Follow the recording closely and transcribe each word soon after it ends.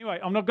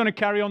anyway, I'm not going to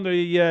carry on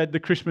the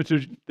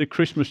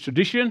Christmas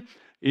tradition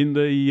in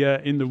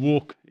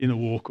the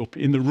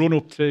run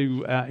up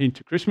to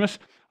into Christmas.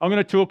 I'm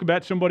going to talk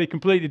about somebody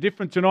completely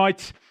different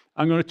tonight.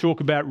 I'm going to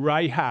talk about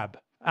Rahab,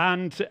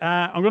 and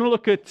I'm going to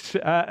look at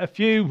a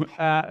few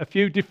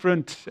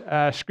different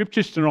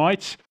scriptures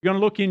tonight. We're going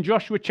to look in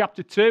Joshua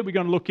chapter 2. We're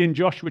going to look in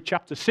Joshua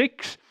chapter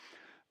 6,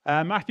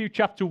 Matthew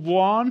chapter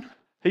 1,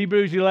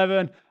 Hebrews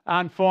 11,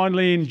 and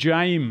finally in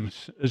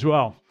James as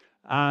well.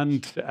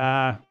 And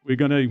we're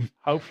going to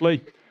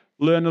hopefully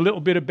learn a little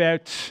bit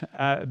about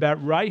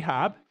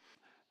Rahab,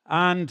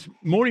 and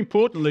more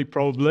importantly,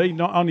 probably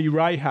not only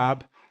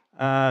Rahab,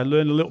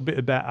 learn a little bit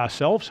about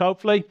ourselves,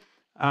 hopefully,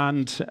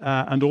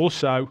 and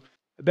also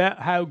about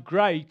how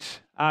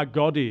great our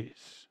God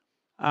is.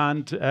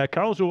 And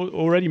Carol's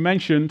already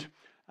mentioned.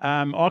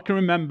 I can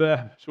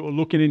remember sort of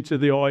looking into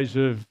the eyes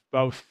of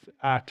both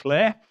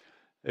Claire,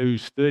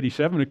 who's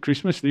 37 at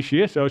Christmas this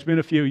year, so it's been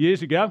a few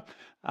years ago,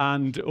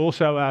 and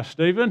also our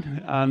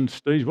Stephen, and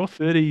Steve's what,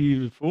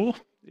 34?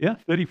 Yeah,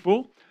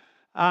 34.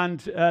 And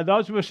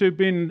those of us who've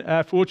been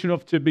fortunate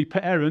enough to be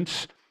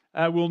parents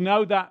will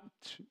know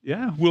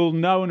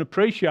and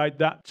appreciate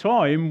that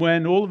time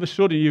when all of a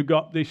sudden you've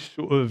got this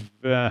sort of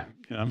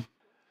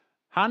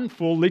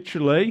handful,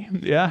 literally,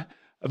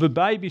 of a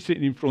baby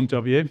sitting in front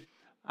of you.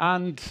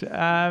 And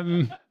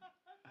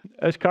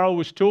as Carol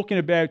was talking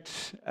about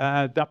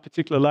that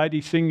particular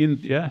lady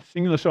singing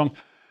the song,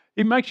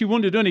 it makes you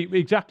wonder, doesn't it,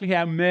 exactly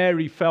how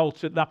Mary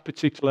felt at that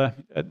particular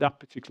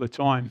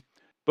time.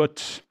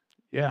 But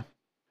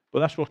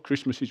that's what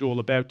Christmas is all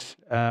about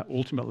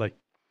ultimately.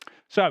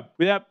 So,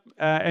 without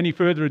any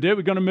further ado,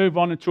 we're going to move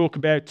on and talk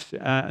about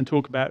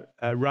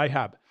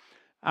Rahab.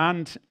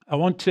 And I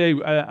want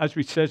to, as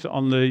it says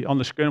on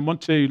the screen, I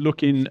want to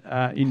look in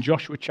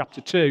Joshua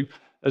chapter 2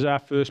 as our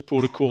first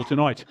port of call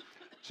tonight.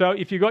 So,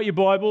 if you've got your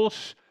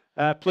Bibles,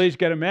 please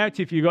get them out.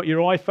 If you've got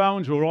your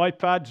iPhones or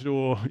iPads,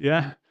 or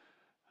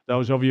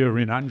those of you who are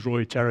in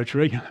Android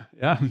territory,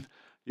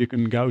 you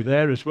can go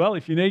there as well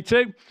if you need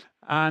to.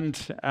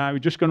 And we're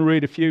just going to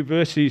read a few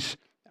verses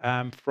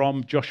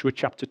from Joshua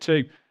chapter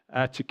 2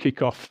 to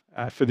kick off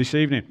for this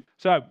evening.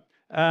 So,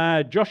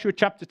 Joshua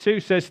chapter 2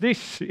 says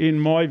this in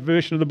my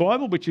version of the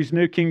Bible, which is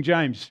New King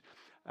James.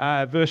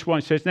 Verse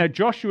 1 says, "Now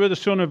Joshua the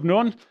son of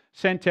Nun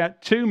sent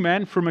out 2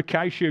 men from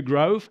Acacia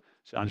Grove."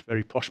 Sounds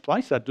very posh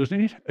place, that, doesn't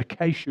it?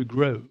 Acacia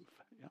Grove.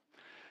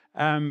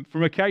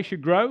 From Acacia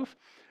Grove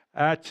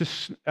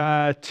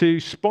to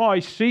spy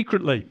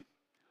secretly.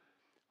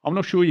 I'm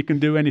not sure you can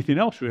do anything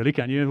else, really,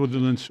 can you, other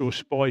than sort of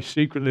spy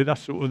secretly? That's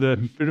sort of the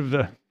bit of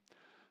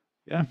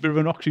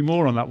an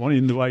oxymoron, that one,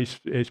 in the way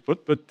it's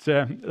put. But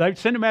they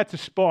sent him out to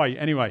spy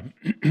anyway.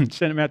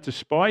 Sent him out to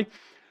spy,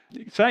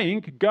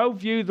 saying, "Go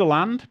view the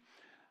land,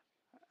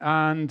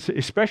 and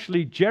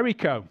especially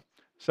Jericho."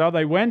 So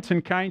they went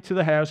and came to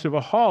the house of a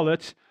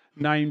harlot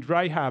named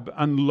Rahab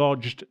and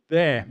lodged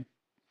there.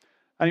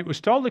 And it was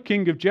told the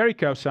king of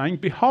Jericho, saying,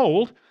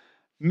 "Behold,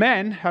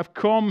 men have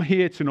come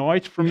here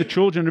tonight from the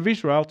children of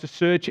Israel to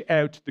search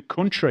out the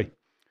country."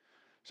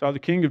 So the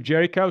king of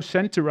Jericho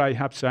sent to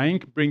Rahab,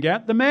 saying, "Bring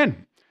out the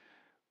men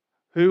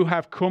who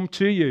have come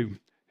to you,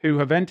 who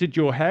have entered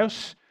your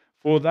house,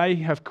 for they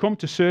have come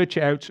to search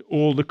out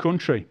all the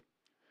country."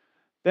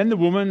 Then the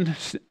woman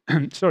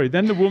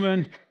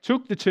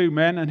took the 2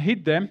 men and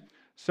hid them.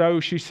 So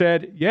she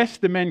said, "Yes,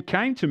 the men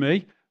came to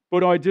me,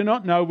 but I do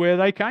not know where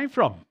they came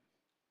from."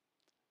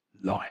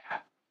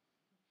 Liar.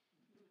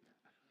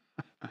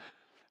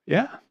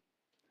 Yeah?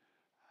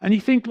 And you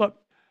think, look,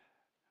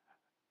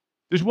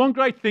 there are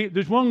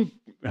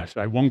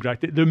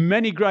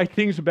many great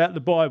things about the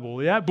Bible,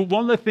 but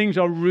one of the things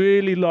I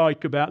really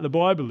like about the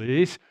Bible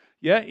is,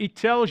 it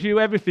tells you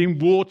everything,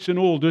 warts and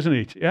all, doesn't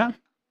it? Yeah?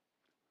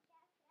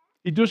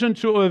 It doesn't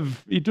sort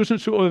of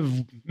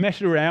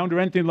mess around or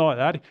anything like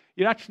that.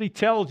 It actually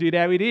tells you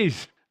how it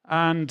is.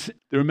 And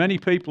there are many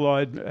people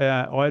I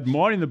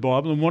admire in the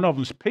Bible, and one of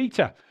them's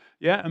Peter.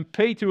 Yeah, and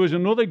Peter was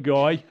another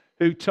guy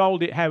who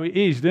told it how it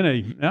is, didn't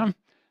he? Yeah?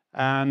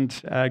 And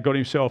got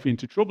himself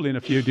into trouble in a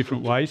few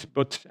different ways.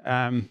 But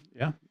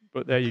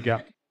there you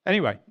go.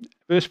 Anyway,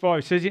 verse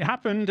 5 says, "It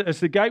happened as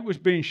the gate was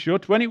being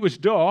shut, when it was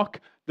dark,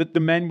 that the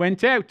men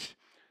went out.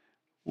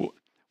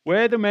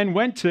 Where the men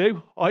went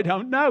to, I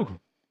don't know.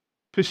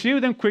 Pursue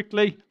them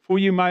quickly, for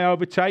you may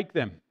overtake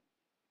them."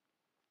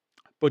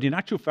 But in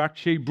actual fact,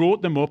 she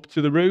brought them up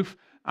to the roof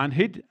and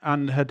had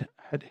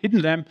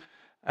hidden them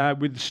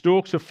with the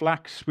stalks of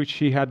flax which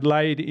she had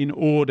laid in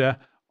order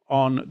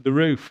on the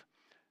roof.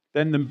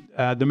 Then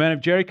the men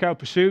of Jericho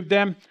pursued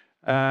them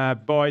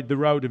by the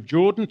road of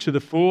Jordan to the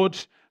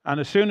fords, and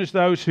as soon as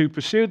those who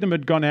pursued them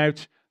had gone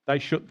out, they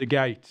shut the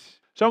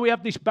gates. So we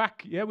have this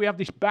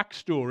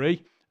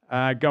backstory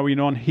going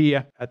on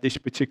here at this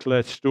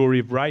particular story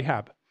of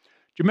Rahab. Do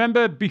you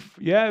remember,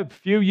 a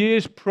few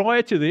years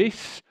prior to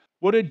this,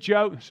 what had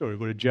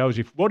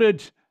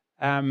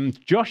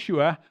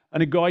Joshua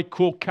and a guy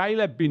called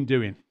Caleb been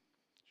doing?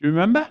 Do you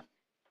remember?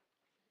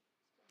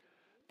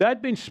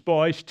 They'd been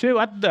spies too,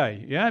 hadn't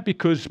they? Yeah,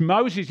 because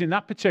Moses, in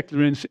that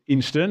particular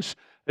instance,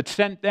 had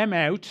sent them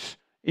out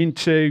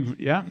into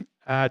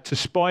to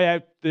spy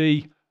out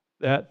the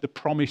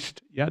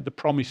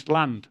promised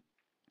land.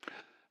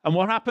 And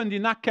what happened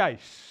in that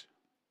case?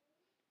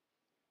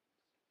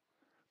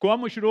 Go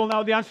on, we should all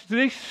know the answer to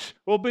this.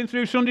 All been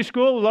through Sunday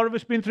school. A lot of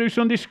us been through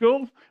Sunday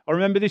school. I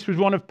remember this was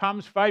one of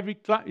Pam's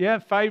favourite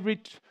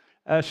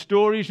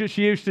stories that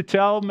she used to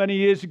tell many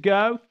years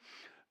ago.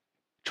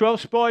 12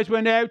 spies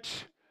went out.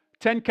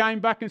 10 came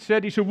back and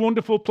said it's a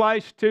wonderful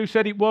place. 2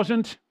 said it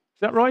wasn't. Is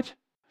that right?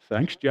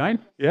 Thanks, Jane.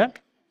 Yeah.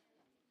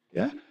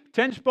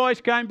 10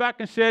 spies came back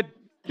and said,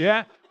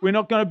 yeah, we're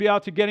not going to be able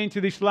to get into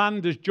this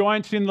land. There's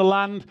giants in the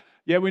land.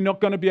 Yeah, we're not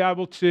going to be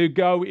able to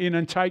go in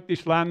and take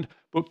this land.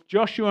 But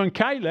Joshua and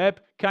Caleb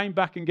came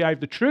back and gave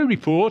the true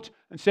report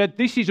and said,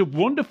 this is a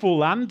wonderful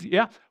land.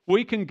 Yeah,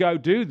 we can go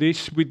do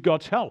this with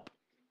God's help.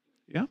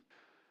 Yeah.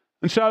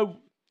 And so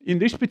in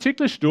this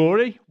particular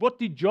story, what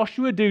did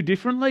Joshua do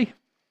differently?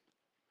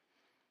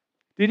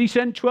 Did he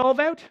send 12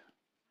 out?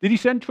 Did he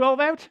send 12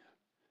 out?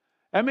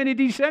 How many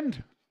did he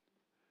send?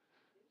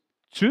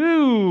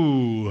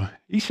 2.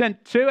 He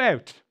sent 2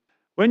 out.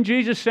 When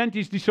Jesus sent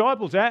his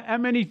disciples out, how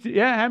many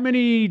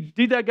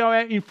did they go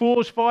out in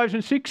 4s, 5s,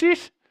 and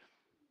 6s?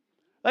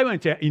 They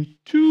went out in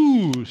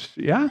 2s.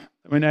 Yeah,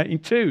 they went out in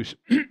 2s.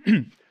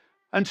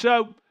 And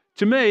so,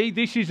 to me,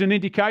 this is an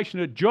indication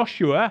that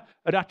Joshua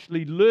had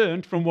actually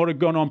learned from what had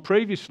gone on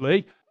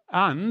previously,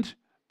 and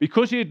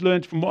because he had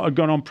learned from what had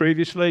gone on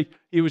previously,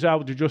 he was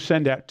able to just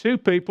send out 2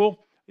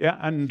 people. Yeah,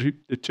 and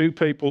the 2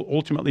 people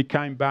ultimately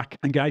came back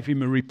and gave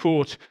him a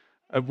report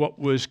of what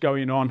was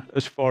going on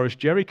as far as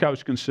Jericho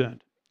is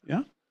concerned.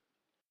 Yeah.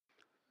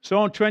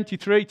 Psalm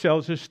 23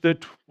 tells us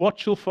that what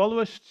shall follow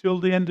us till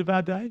the end of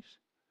our days?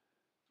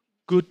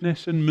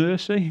 Goodness and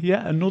mercy.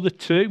 Yeah, another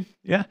 2.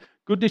 Yeah,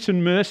 goodness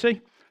and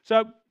mercy.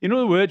 So, in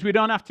other words, we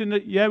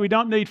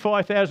don't need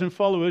 5,000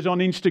 followers on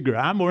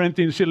Instagram or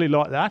anything silly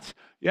like that.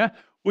 Yeah,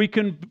 we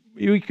can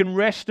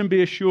rest and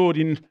be assured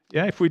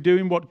if we're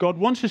doing what God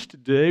wants us to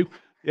do.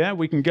 Yeah,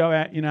 we can go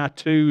out in our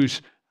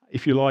 2s,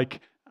 if you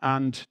like,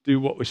 and do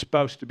what we're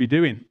supposed to be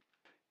doing.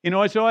 In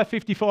Isaiah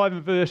 55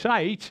 and verse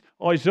 8,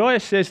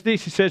 Isaiah says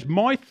this. He says,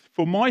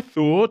 for my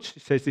thoughts,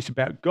 it says this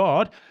about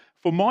God,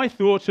 for my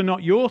thoughts are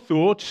not your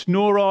thoughts,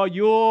 nor are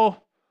your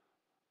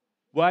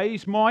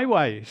ways my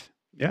ways,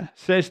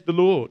 says the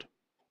Lord.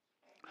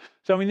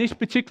 So in this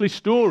particular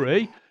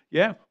story,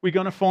 we're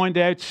going to find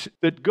out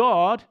that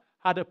God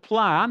had a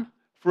plan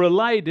for a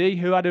lady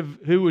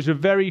who was a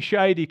very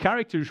shady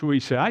character, shall we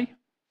say,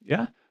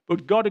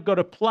 but God had got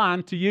a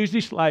plan to use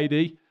this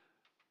lady,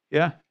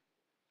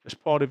 as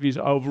part of his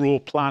overall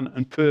plan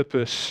and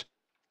purpose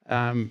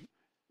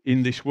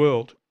in this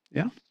world.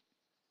 Yeah?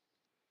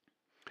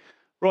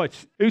 Right.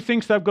 Who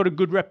thinks they've got a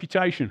good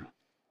reputation?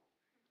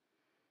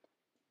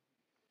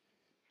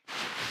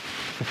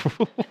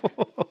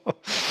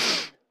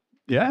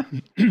 Yeah?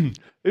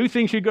 Who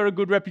thinks you've got a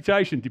good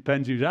reputation?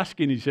 Depends who's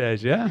asking, he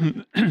says, yeah?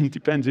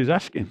 Depends who's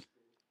asking.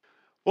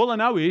 All I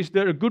know is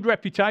that a good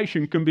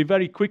reputation can be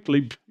very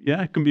quickly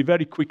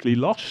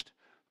lost.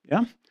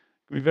 Yeah?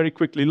 Can be very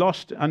quickly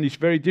lost, and it's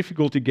very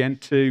difficult again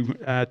to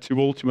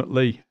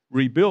ultimately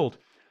rebuild.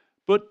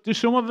 But do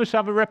some of us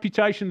have a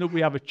reputation that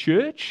we have at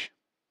church?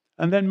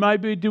 And then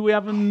maybe do we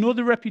have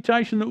another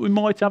reputation that we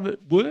might have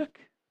at work?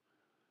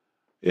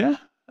 Yeah?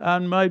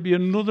 And maybe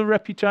another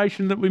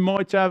reputation that we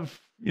might have,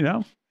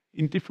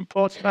 in different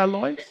parts of our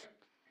lives?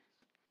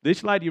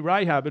 This lady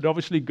Rahab had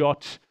obviously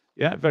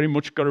very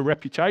much got a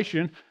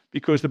reputation,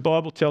 because the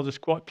Bible tells us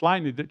quite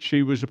plainly that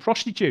she was a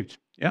prostitute,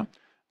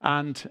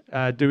 and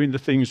doing the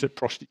things that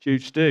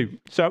prostitutes do.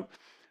 So,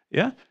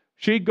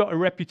 she got a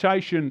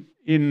reputation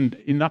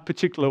in that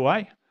particular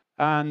way.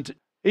 And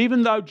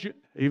even though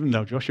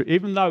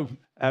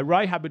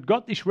Rahab had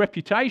got this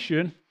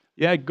reputation,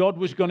 God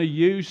was going to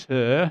use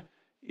her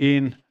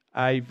in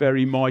a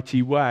very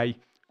mighty way,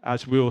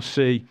 as we'll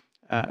see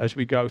as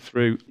we go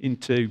through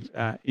into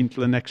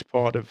the next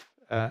part of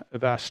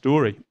our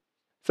story.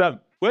 So,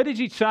 where did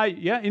it say,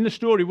 in the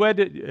story, we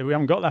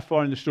haven't got that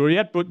far in the story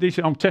yet, but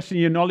I'm testing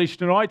your knowledge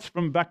tonight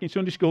from back in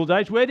Sunday school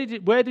days. Where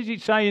does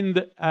it say in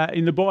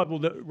the Bible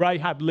that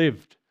Rahab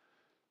lived,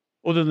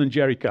 other than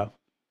Jericho?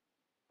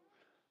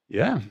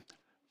 Yeah.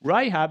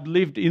 Rahab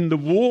lived in the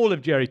wall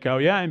of Jericho,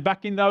 and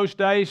back in those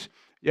days,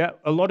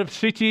 a lot of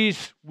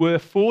cities were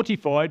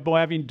fortified by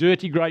having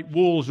dirty great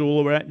walls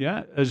all around,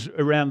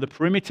 around the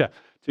perimeter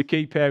to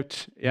keep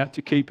out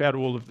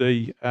all of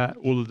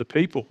the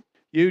people.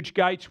 Huge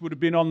gates would have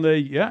been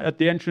at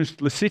the entrance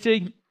to the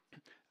city,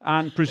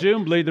 and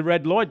presumably the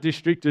red light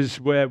district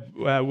is where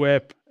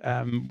Rahab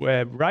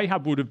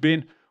would have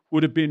been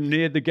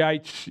near the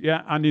gates,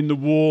 and in the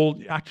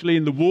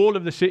wall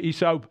of the city,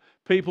 so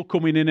people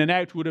coming in and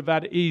out would have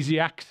had easy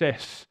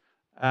access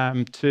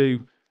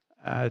to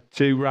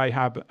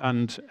Rahab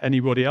and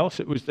anybody else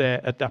that was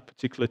there at that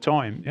particular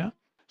time. Yeah.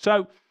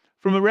 So,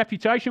 from a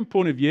reputation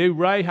point of view,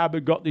 Rahab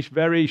had got this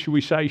very, shall we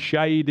say,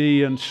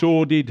 shady and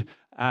sordid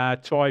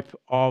type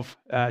of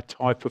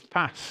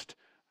past,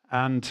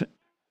 and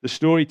the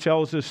story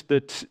tells us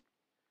that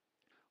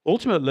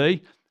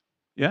ultimately,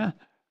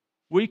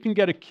 we can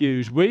get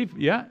accused.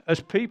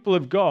 As people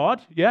of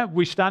God,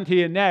 we stand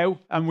here now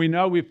and we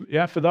know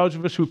for those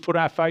of us who put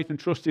our faith and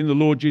trust in the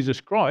Lord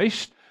Jesus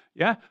Christ,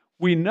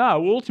 we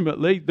know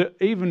ultimately that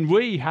even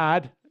we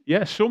had,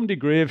 some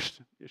degree of,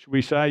 should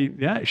we say,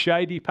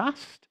 shady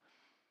past.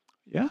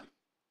 Yeah,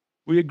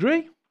 we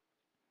agree.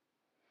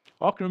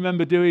 I can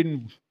remember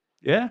doing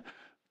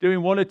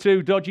one or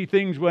two dodgy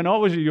things when I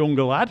was a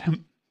younger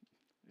lad.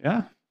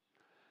 Yeah.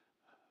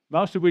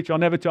 Most of which I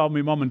never told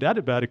my mum and dad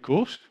about, of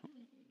course.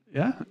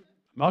 Yeah.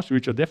 Most of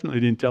which I definitely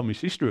didn't tell my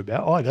sister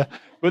about either.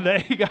 But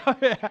there you go.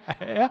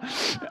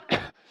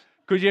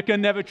 Because you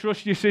can never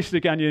trust your sister,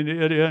 can you?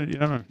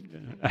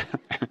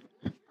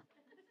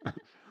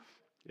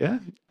 Yeah.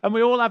 And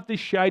we all have this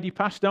shady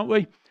past, don't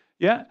we?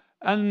 Yeah.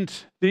 And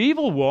the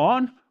evil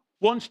one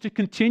wants to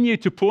continue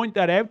to point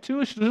that out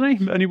to us, doesn't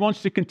he? And he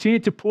wants to continue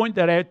to point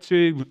that out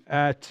to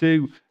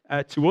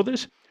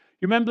others.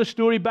 You remember the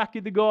story back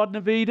in the Garden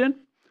of Eden?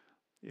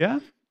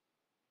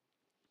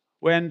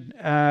 When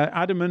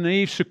Adam and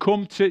Eve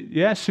succumbed to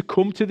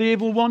the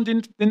evil one,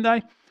 didn't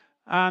they?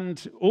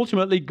 And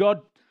ultimately,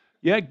 God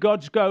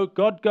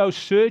goes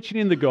searching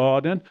in the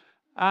garden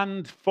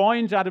and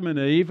finds Adam and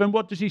Eve. And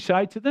what does he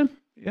say to them?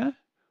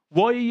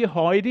 Why are you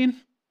hiding?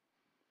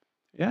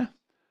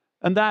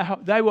 And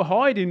they were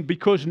hiding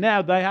because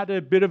now they had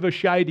a bit of a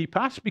shady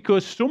past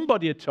because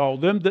somebody had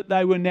told them that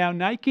they were now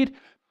naked.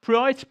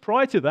 Prior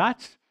to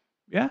that,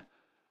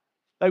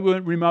 they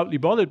weren't remotely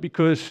bothered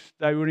because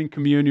they were in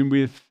communion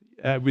with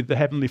the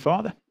Heavenly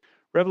Father.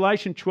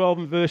 Revelation 12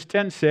 and verse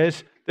 10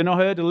 says, "Then I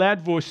heard a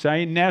loud voice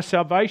saying, 'Now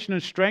salvation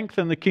and strength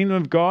and the kingdom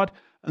of God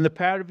and the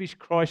power of his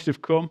Christ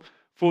have come,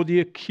 for the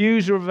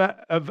accuser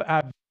of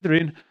our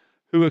brethren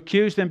who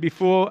accused them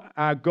before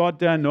our God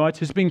day and night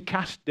has been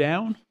cast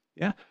down.'"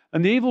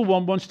 And the evil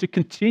one wants to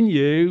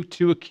continue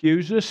to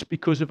accuse us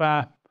because of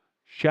our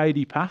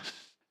shady past.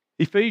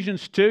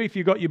 Ephesians 2, if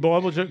you've got your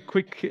Bibles,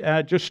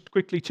 just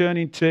quickly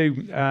turn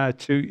to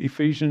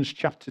Ephesians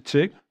chapter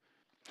 2.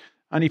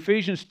 And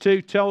Ephesians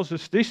 2 tells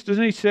us this,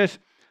 doesn't he? It says,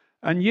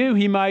 "And you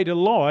he made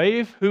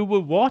alive who were"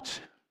 what?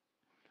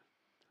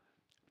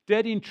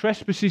 "Dead in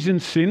trespasses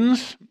and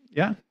sins."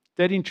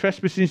 Dead in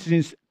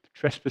trespasses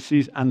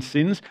and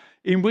sins,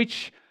 "in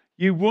which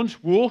you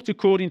once walked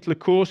according to the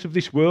course of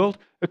this world,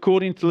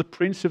 according to the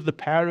prince of the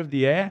power of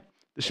the air,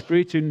 the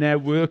spirit who now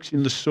works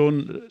in the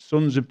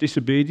sons of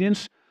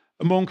disobedience,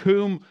 among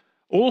whom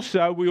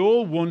also we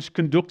all once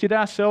conducted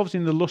ourselves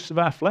in the lusts of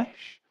our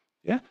flesh."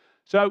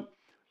 So,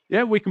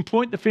 we can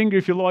point the finger,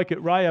 if you like,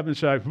 at Rahab and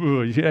say,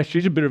 "Oh, yeah,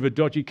 she's a bit of a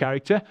dodgy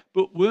character."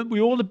 But weren't we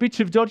all a bit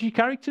of dodgy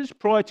characters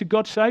prior to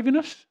God saving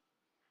us?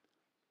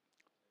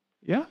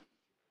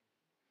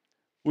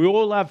 We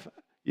all have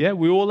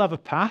a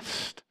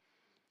past.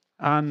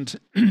 And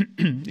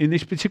in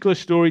this particular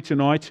story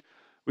tonight,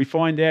 we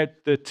find out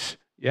that,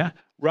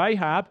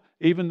 Rahab,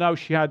 even though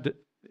she had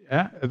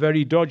a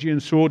very dodgy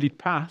and sordid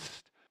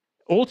past,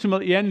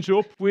 ultimately ends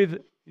up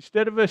with,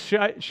 instead of a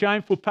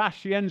shameful past,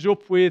 she ends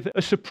up with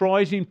a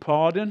surprising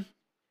pardon.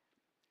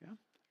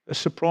 A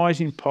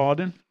surprising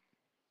pardon.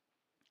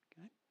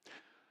 Okay.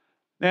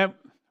 Now,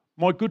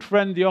 my good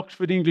friend, the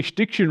Oxford English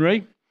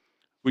Dictionary,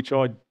 which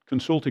I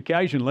consult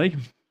occasionally,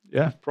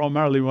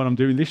 primarily when I'm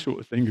doing this sort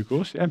of thing, of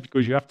course,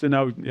 because you have to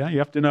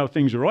know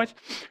things are right.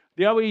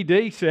 The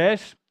OED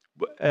says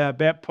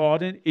about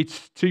pardon,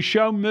 it's to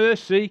show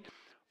mercy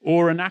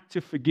or an act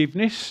of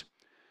forgiveness,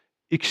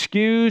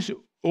 excuse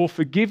or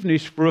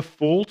forgiveness for a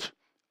fault,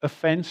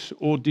 offence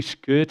or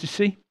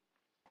discourtesy.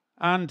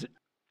 And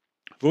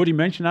I've already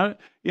mentioned that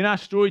in our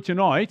story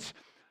tonight,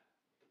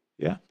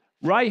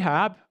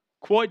 Rahab,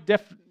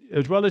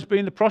 as well as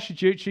being the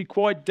prostitute, she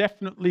quite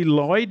definitely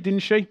lied, didn't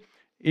she?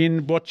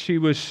 In what she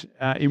was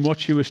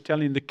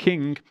telling the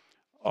king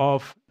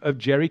of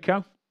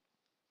Jericho.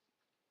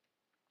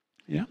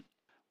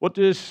 What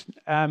does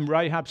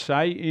Rahab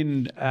say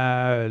in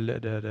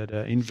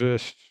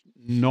verse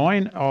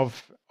 9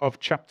 of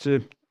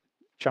chapter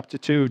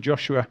 2 of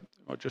Joshua?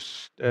 I'll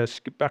just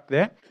skip back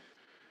there.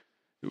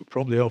 It would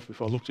probably help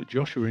if I looked at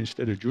Joshua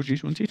instead of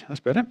Judges, wouldn't it? That's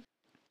better.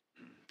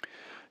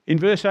 In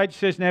verse 8 it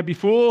says, "Now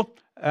before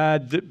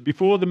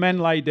the men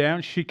lay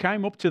down, she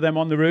came up to them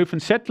on the roof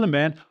and said to the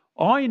men,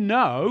 'I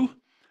know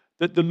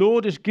that the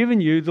Lord has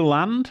given you the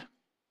land.'"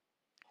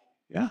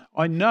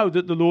 I know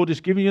that the Lord has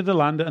given you the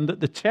land, and that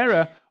the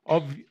terror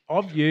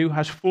of you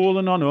has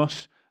fallen on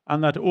us,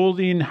 and that all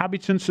the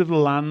inhabitants of the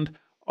land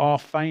are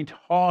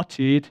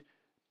faint-hearted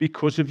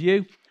because of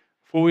you.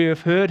 For we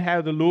have heard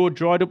how the Lord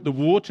dried up the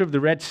water of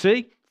the Red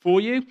Sea for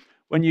you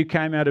when you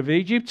came out of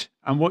Egypt,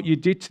 and what you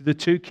did to the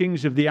two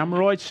kings of the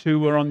Amorites who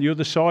were on the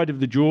other side of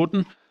the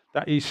Jordan,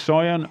 that is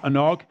Sihon and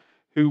Og,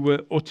 who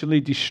were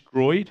utterly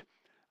destroyed.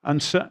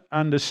 And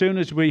as soon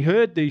as we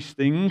heard these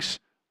things,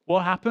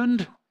 what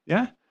happened?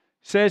 It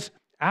says,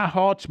 our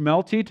hearts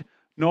melted,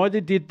 neither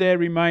did there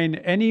remain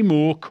any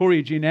more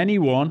courage in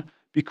anyone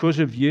because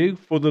of you.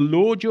 For the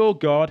Lord your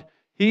God,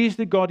 he is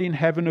the God in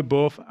heaven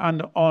above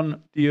and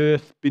on the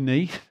earth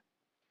beneath.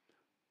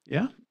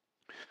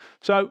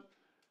 So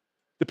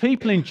the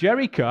people in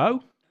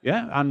Jericho,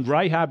 Yeah, and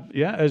Rahab,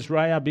 yeah, as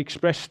Rahab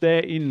expressed there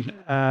in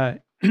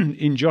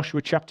in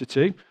Joshua chapter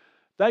 2,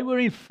 they were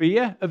in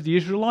fear of the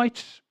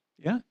Israelites.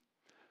 Yeah.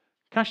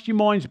 Cast your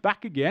minds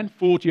back again,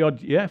 40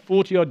 odd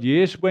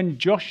years, when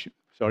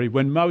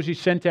Moses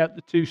sent out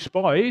the 2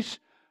 spies.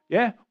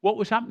 Yeah, what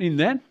was happening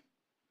then?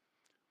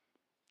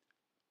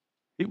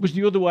 It was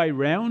the other way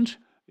round.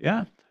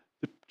 Yeah.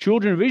 The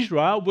children of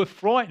Israel were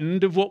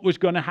frightened of what was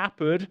going to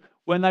happen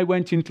when they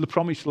went into the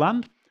promised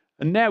land.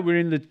 And now we're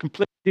in the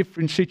completely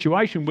different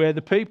situation where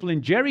the people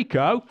in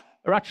Jericho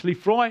are actually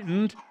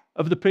frightened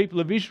of the people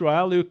of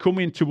Israel who are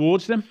coming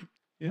towards them.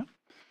 Yeah.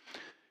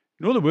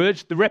 In other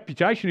words, the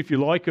reputation, if you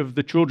like, of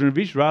the children of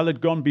Israel had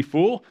gone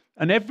before,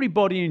 and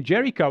everybody in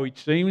Jericho, it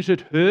seems,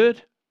 had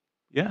heard,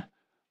 yeah,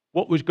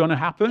 what was going to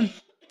happen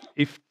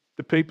if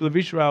the people of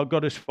Israel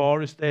got as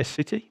far as their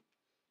city.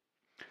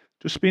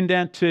 Just spin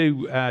down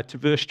to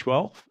verse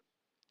 12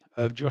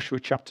 of Joshua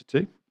chapter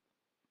 2.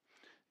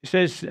 It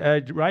says,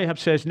 Rahab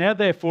says, "Now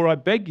therefore I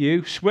beg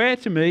you, swear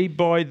to me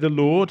by the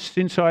Lord,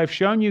 since I have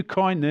shown you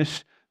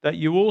kindness, that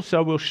you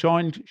also will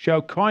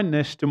show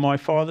kindness to my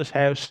father's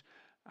house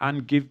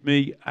and give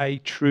me a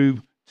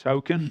true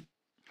token."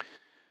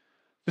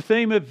 The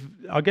theme of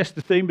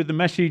the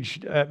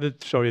message,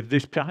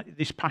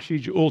 this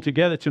passage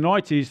altogether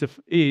tonight is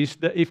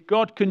that if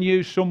God can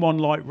use someone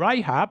like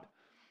Rahab,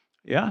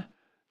 yeah,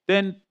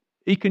 then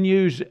He can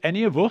use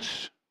any of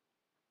us.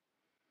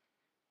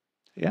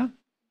 Yeah.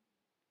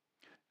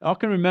 I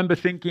can remember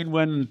thinking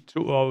when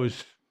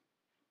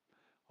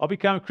I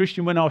became a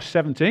Christian when I was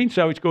 17,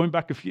 so it's going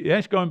back a few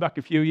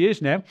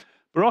years now.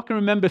 But I can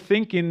remember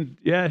thinking,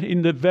 yeah,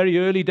 in the very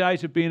early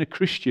days of being a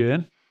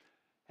Christian,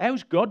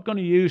 how's God going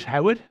to use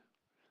Howard?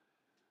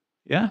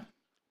 Yeah,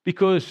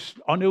 because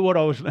I knew what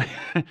I was.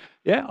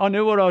 I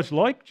knew what I was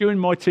like during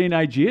my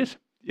teenage years.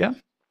 Yeah,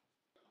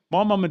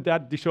 my mum and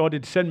dad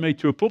decided to send me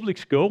to a public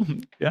school.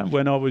 Yeah,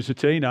 when I was a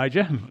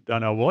teenager.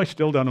 Don't know why.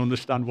 Still don't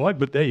understand why.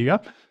 But there you go.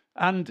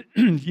 And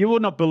you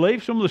would not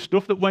believe some of the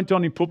stuff that went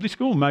on in public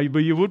school.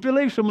 Maybe you would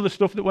believe some of the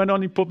stuff that went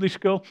on in public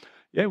school.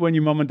 Yeah, when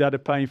your mum and dad are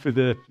paying for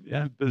the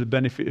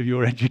benefit of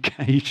your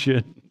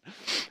education.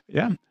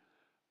 Yeah.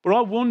 But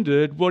I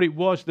wondered what it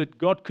was that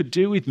God could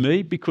do with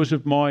me because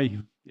of my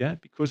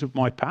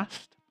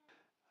past.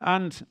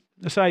 And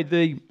I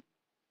say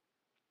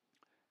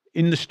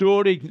in the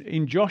story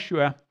in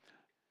Joshua,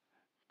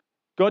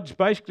 God's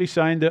basically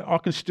saying that I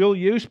can still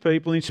use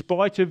people in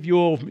spite of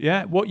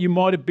what you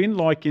might have been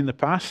like in the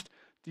past.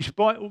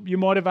 Despite you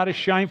might have had a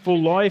shameful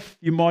life,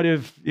 you might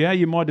have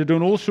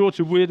done all sorts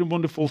of weird and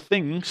wonderful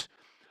things,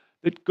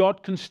 that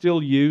God can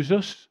still use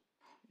us.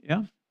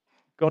 Yeah,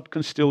 God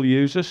can still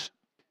use us.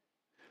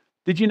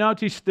 Did you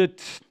notice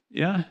that?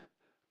 Yeah,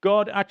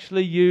 God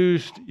actually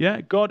used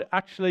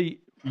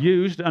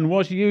and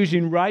was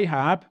using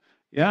Rahab.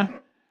 Yeah,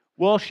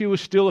 while she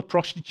was still a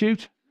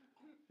prostitute.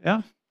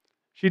 Yeah.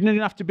 She didn't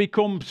have to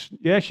become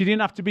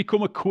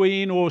a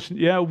queen or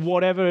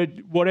whatever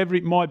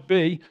it might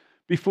be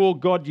before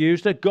God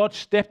used her. God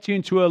stepped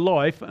into her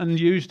life and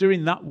used her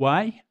in that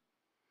way.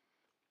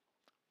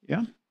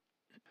 Yeah.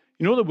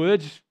 In other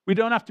words, we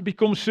don't have to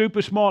become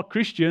super smart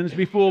Christians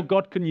before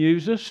God can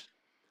use us.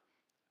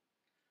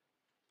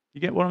 You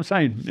get what I'm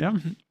saying? Yeah.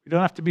 We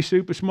don't have to be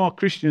super smart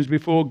Christians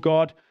before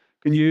God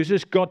can use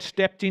us. God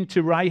stepped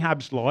into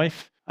Rahab's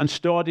life and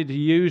started to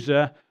use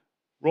her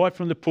right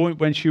from the point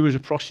when she was a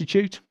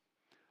prostitute.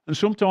 And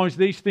sometimes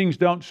these things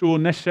don't sort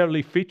of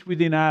necessarily fit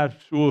within our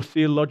sort of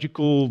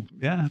theological,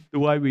 the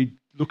way we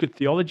look at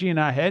theology in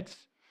our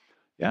heads.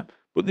 Yeah.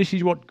 But this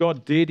is what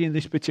God did in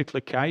this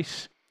particular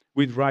case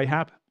with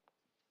Rahab.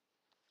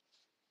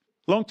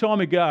 Long time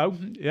ago,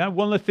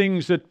 one of the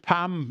things that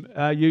Pam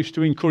used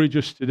to encourage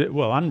us to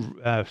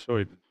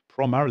do,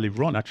 primarily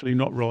Ron, actually,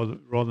 not rather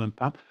than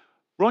Pam.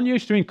 Ron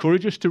used to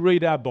encourage us to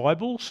read our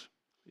Bibles.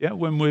 Yeah,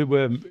 when we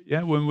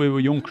were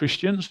young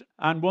Christians.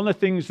 And one of the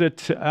things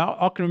that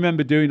I can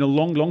remember doing a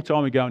long, long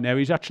time ago now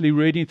is actually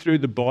reading through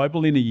the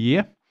Bible in a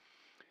year.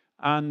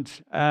 And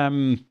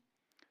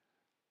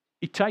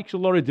it takes a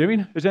lot of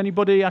doing. Has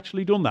anybody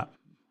actually done that?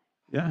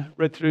 Yeah,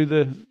 read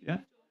through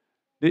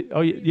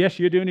yes,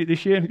 you're doing it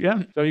this year?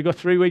 Yeah, so you've got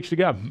 3 weeks to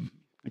go.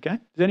 Okay.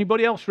 Has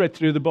anybody else read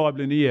through the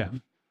Bible in a year?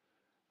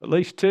 At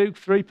least 2,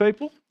 3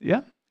 people?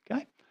 Yeah,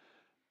 okay.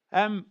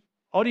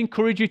 I'd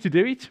encourage you to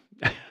do it.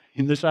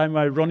 In the same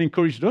way Ron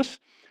encouraged us.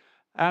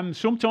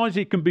 Sometimes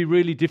it can be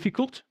really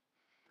difficult,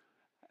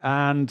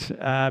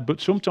 but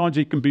sometimes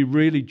it can be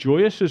really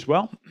joyous as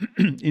well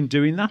in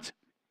doing that.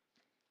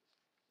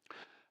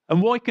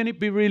 And why can it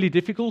be really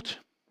difficult?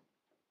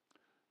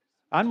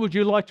 Anne, would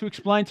you like to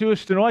explain to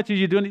us tonight, as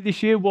you're doing it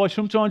this year, why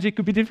sometimes it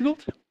could be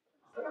difficult?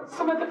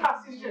 Some of the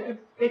passages are a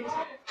bit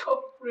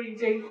tough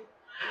reading.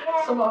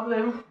 Some of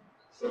them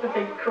sort of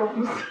think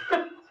crumbs.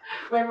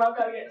 When am I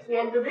going to get to the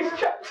end of this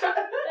chapter?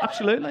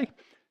 Absolutely.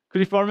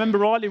 Because if I remember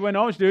rightly, when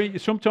I was doing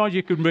it, sometimes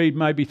you could read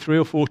maybe 3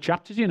 or 4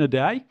 chapters in a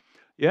day.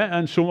 Yeah,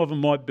 and some of them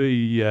might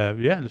be,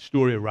 the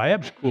story of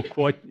Rahab's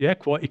quite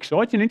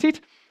exciting, isn't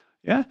it?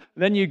 Yeah.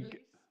 Then you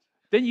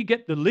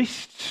get the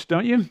lists,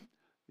 don't you?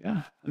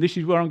 Yeah, and this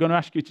is where I'm going to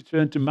ask you to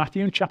turn to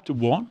Matthew chapter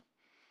 1.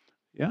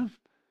 Yeah,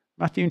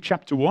 Matthew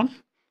chapter 1.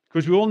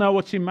 Because we all know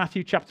what's in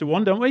Matthew chapter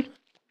 1, don't we?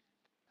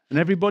 And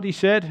everybody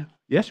said,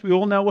 yes, we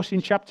all know what's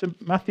in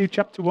Matthew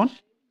chapter 1.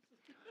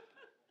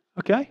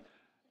 Okay.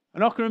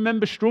 And I can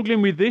remember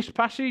struggling with this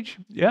passage,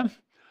 yeah,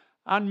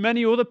 and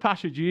many other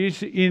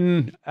passages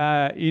in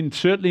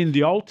certainly in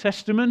the Old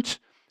Testament,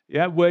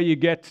 yeah, where you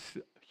get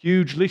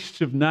huge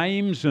lists of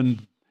names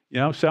and,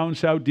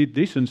 so-and-so did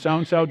this and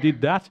so-and-so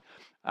did that.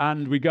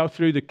 And we go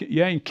through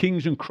in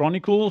Kings and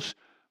Chronicles,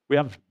 we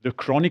have the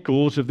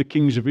Chronicles of the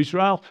Kings of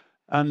Israel,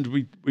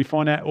 and we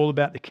find out all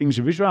about the Kings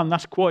of Israel, and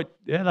that's quite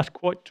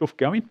tough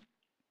going.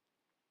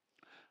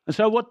 And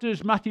so what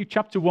does Matthew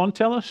chapter 1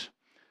 tell us?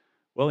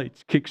 Well,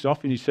 it kicks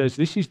off and he says,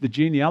 this is the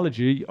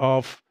genealogy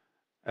of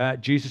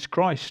Jesus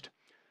Christ.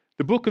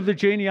 The book of the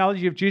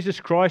genealogy of Jesus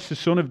Christ, the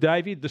son of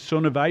David, the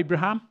son of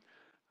Abraham.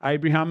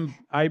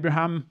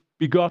 Abraham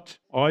begot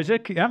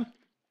Isaac, yeah?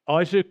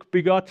 Isaac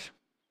begot...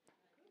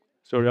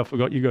 Sorry, I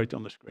forgot you got it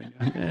on the screen.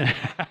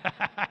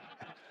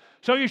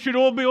 So you should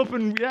all be up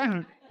and,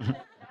 yeah.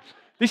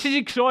 This is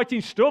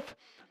exciting stuff,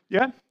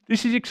 yeah?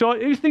 This is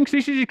exciting. Who thinks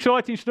this is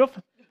exciting stuff?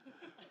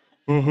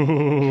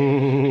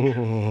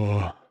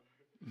 Oh.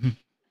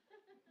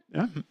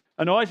 Yeah.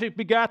 And Isaac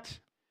begat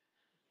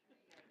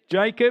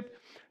Jacob.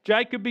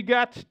 Jacob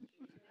begat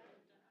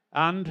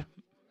and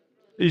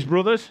his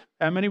brothers.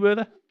 How many were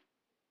there?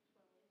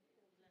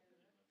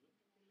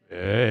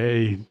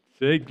 Hey,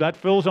 see, glad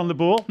Phil's on the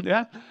ball.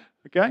 Yeah,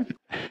 okay.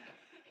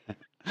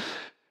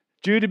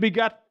 Judah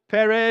begat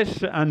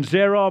Perez and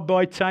Zerah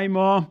by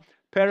Tamar.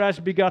 Perez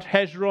begat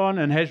Hezron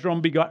and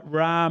Hezron begat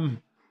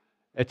Ram,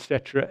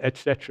 etc.,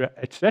 etc.,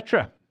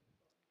 etc.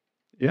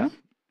 Yeah,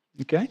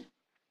 okay.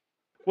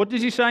 What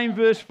does he say in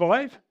verse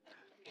 5?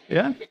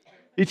 Yeah,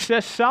 it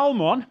says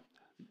Salmon.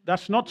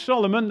 That's not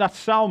Solomon, that's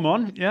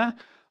Salmon. Yeah,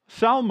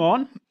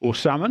 Salmon or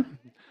Salmon.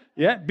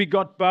 Yeah,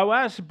 begot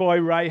Boaz by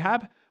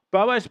Rahab.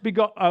 Boaz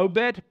begot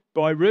Obed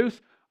by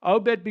Ruth.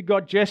 Obed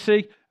begot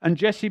Jesse, and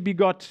Jesse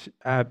begot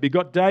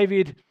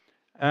David,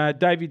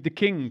 David the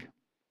king.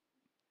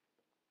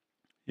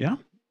 Yeah,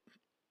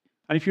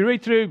 and if you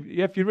read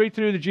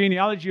through the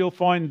genealogy, you'll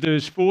find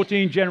there's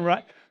 14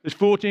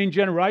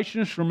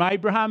 generations from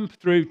Abraham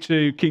through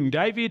to King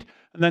David,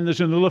 and then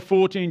there's another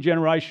 14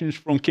 generations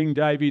from King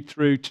David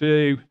through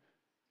to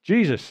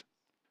Jesus.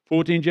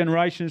 14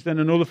 generations, then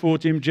another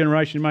 14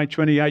 generations, made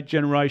 28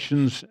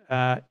 generations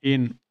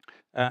in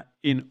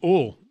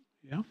all.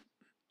 Yeah.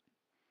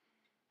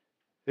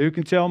 Who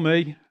can tell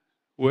me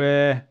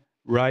where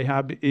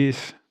Rahab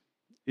is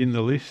in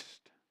the list?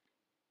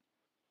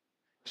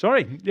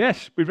 Sorry,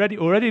 yes, we read it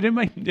already, didn't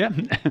we? Yeah.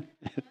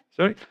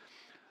 Sorry.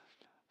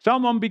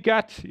 Salmon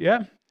begat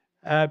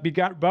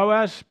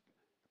Boaz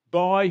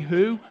by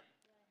who?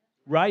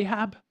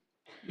 Rahab.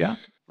 Yeah,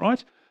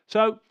 right?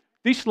 So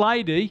this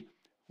lady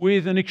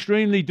with an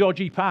extremely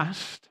dodgy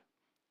past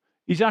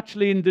is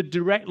actually in the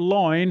direct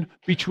line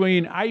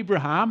between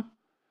Abraham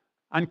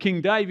and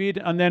King David,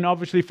 and then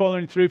obviously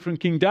following through from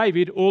King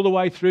David all the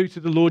way through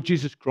to the Lord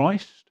Jesus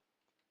Christ.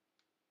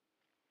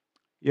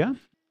 Yeah?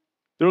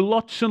 There are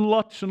lots and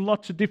lots and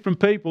lots of different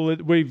people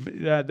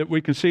that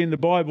we can see in the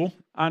Bible,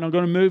 and I'm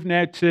going to move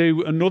now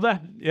to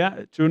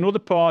another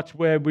part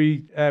where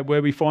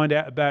we find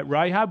out about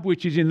Rahab,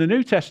 which is in the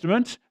New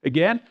Testament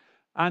again,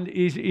 and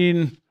is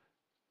in.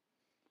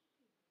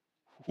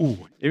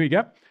 Here we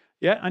go.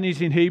 Yeah, and is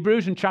in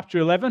Hebrews in chapter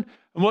 11.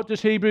 And what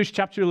does Hebrews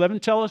chapter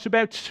 11 tell us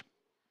about?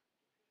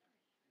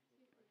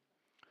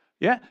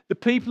 Yeah, the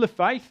people of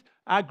faith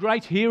are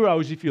great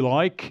heroes, if you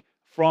like,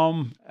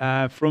 from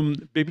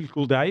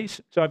biblical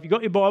days. So if you've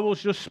got your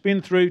Bibles, just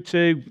spin through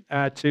to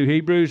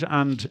Hebrews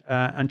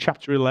and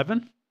chapter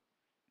 11.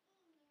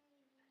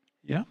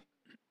 Yeah.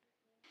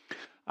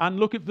 And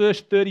look at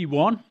verse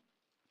 31.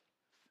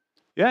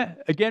 Yeah,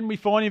 again we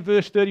find in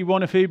verse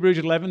 31 of Hebrews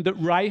 11 that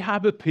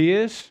Rahab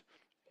appears.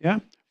 Yeah,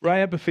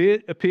 Rahab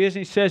appears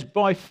and it says,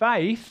 by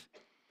faith,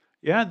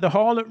 yeah, the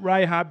harlot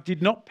Rahab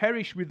did not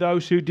perish with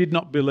those who did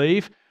not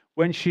believe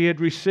when she had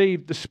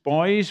received the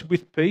spies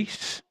with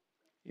peace.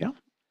 Yeah,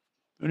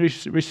 and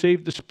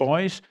received the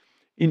spies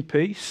in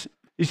peace.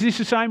 Is this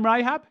the same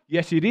Rahab?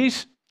 Yes, it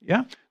is.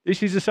 Yeah,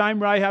 this is the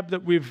same Rahab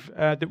that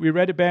we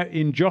read about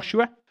in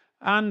Joshua.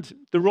 And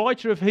the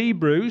writer of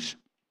Hebrews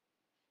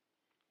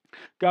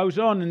goes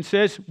on and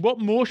says, what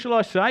more shall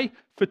I say?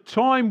 For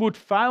time would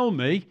fail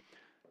me,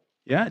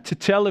 yeah, to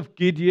tell of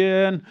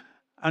Gideon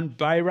and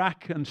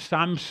Barak and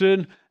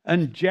Samson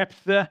and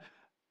Jephthah,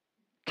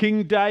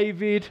 King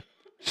David,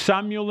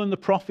 Samuel and the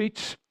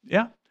prophets.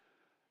 Yeah.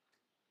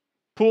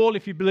 Paul,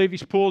 if you believe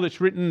it's Paul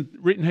that's written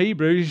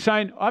Hebrews, he's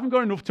saying, I haven't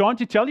got enough time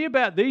to tell you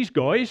about these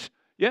guys,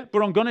 yeah,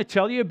 but I'm going to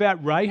tell you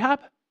about Rahab.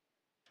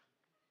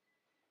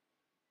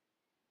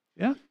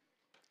 Yeah.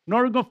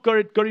 Not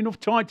got enough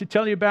time to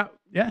tell you about,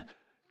 yeah.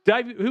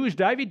 David. Who was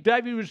David?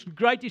 David was the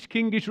greatest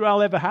king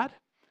Israel ever had.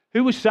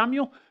 Who was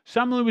Samuel?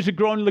 Samuel was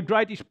one of the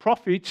greatest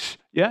prophets,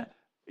 yeah,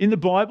 in the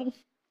Bible.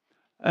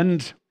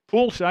 And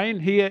Paul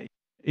saying here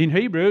in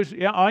Hebrews,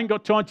 yeah, I ain't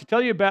got time to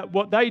tell you about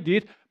what they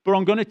did, But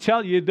I'm going to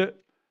tell you that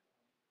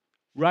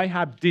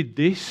Rahab did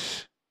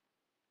this.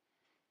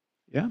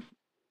 Yeah?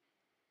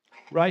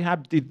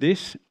 Rahab did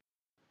this.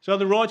 So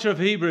the writer of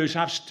Hebrews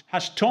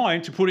has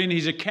time to put in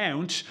his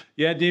account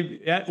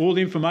all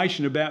the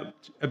information about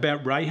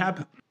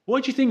Rahab.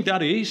 Why do you think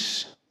that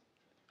is?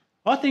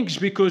 I think it's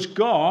because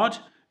God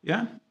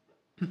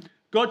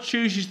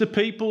chooses the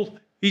people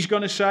he's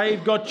going to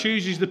save. God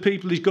chooses the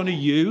people he's going to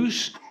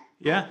use,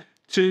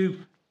 to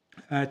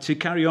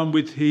carry on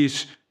with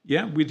his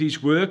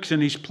works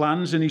and his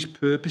plans and his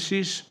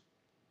purposes.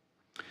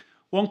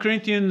 1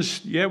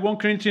 Corinthians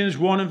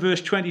 1 and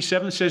verse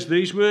 27 says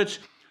these words.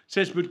 It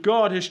says, but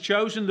God has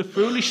chosen the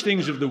foolish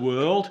things of the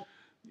world,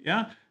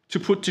 to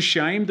put to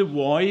shame the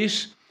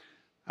wise.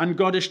 And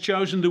God has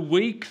chosen the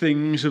weak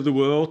things of the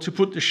world to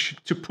put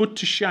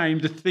to shame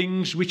the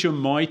things which are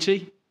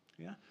mighty.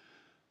 Yeah.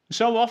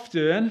 So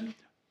often,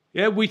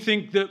 we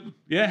think that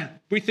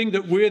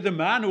we're the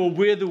man or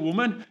we're the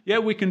woman. Yeah,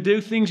 we can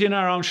do things in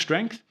our own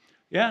strength.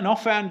 Yeah, and I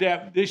found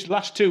out these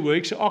last 2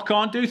 weeks I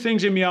can't do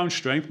things in my own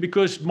strength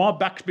because my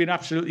back's been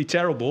absolutely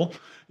terrible.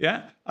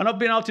 Yeah, and I've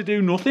been able to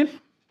do nothing.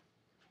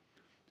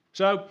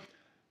 So,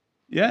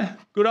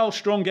 good old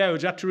strong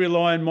Howard's had to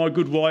rely on my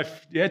good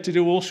wife, to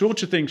do all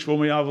sorts of things for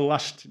me over the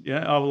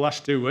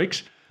last 2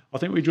 weeks. I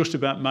think we just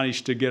about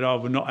managed to get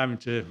over not having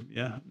to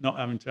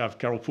have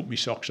Carol put me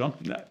socks on.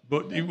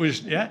 But it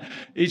was,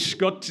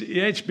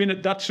 it's been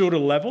at that sort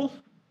of level.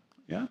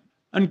 Yeah.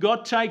 And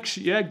God takes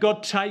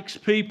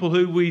people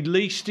who we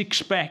least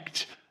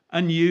expect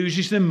and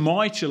uses them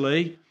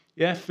mightily,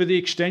 for the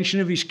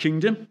extension of his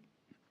kingdom.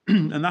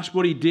 And that's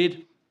what he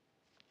did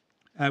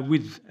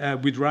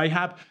with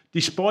Rahab.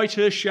 Despite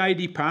her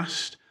shady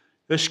past,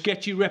 her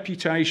sketchy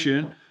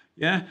reputation,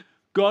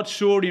 God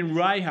saw in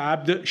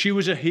Rahab that she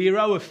was a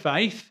hero of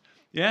faith,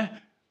 and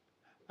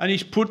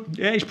he's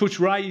put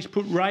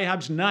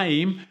Rahab's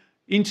name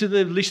into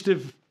the list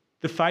of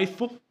the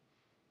faithful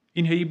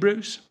in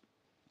Hebrews.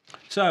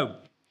 So,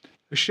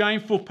 a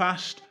shameful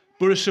past,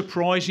 but a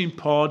surprising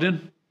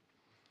pardon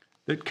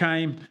that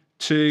came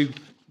to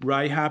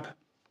Rahab.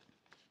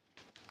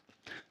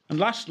 And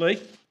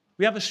lastly,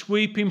 we have a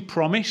sweeping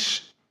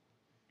promise.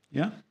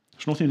 Yeah,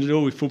 it's nothing to do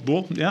with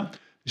football. Yeah,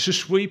 it's a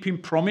sweeping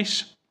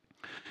promise.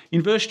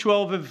 In verse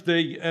 12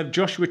 of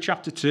Joshua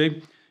chapter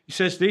 2, he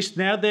says this,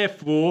 now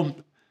therefore,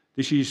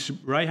 this is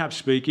Rahab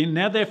speaking,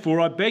 now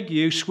therefore I beg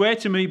you, swear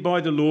to me by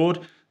the Lord,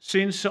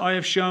 since I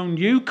have shown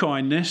you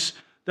kindness,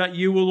 that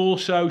you will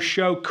also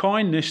show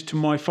kindness to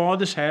my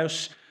father's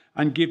house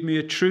and give me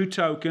a true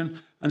token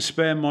and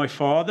spare my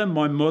father,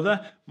 my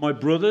mother, my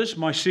brothers,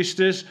 my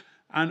sisters,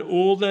 and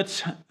all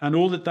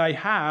that they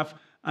have,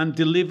 and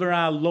deliver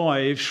our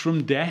lives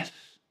from death.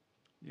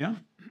 Yeah,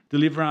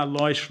 deliver our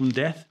lives from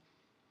death.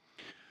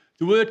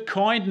 The word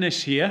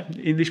kindness here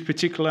in this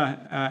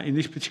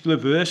particular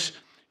verse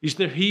is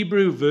the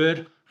Hebrew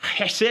word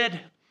chesed.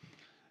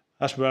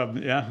 That's where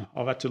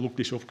I've had to look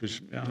this up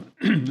because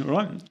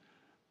right.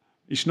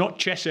 It's not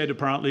chesed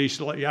apparently. It's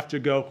like you have to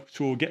go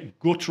to get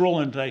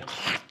guttural and say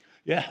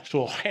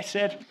so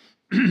chesed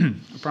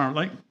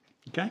apparently.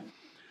 Okay,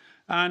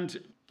 and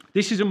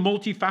this is a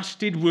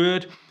multifaceted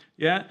word.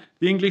 Yeah,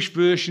 the English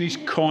version is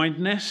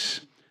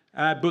kindness.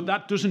 But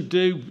that doesn't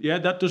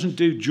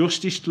do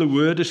justice to the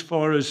word as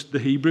far as the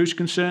Hebrew is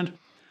concerned.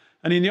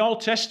 And in the Old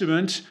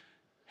Testament,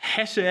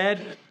 Hesed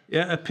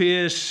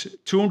appears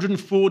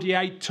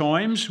 248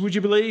 times, would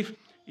you believe,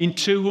 in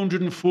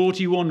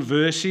 241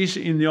 verses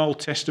in the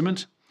Old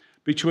Testament,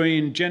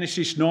 between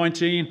Genesis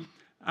 19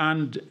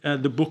 and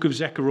the book of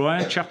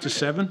Zechariah, chapter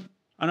 7.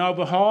 And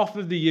over half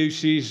of the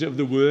uses of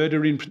the word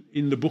are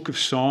in the book of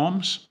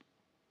Psalms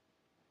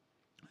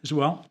as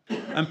well.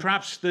 And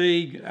perhaps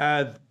the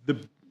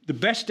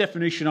best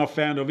definition I've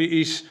found of it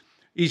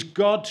is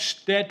God's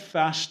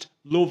steadfast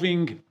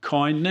loving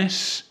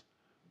kindness.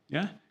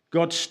 Yeah,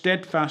 God's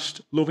steadfast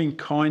loving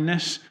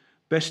kindness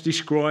best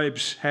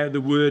describes how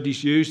the word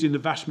is used in the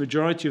vast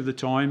majority of the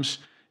times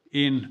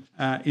in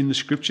the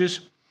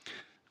scriptures.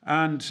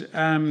 And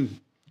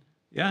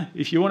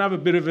if you want to have a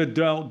bit of a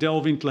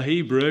delve into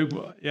Hebrew,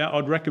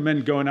 I'd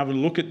recommend going and have a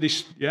look at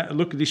this. A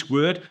look at this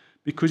word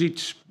because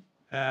it's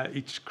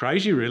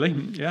crazy, really.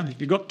 Yeah,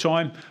 if you've got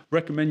time,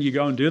 recommend you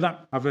go and do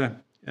that. Have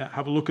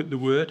a look at the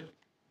word.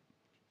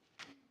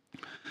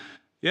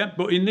 Yeah,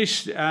 but in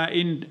this,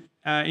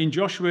 in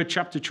Joshua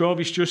chapter 12,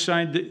 he's just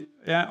saying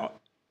that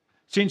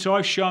since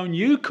I've shown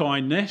you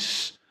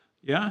kindness,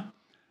 I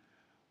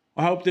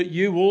hope that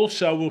you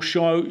also will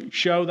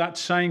show that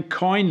same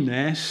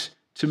kindness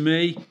to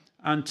me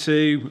and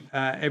to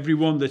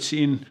everyone that's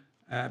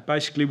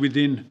basically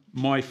within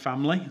my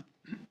family.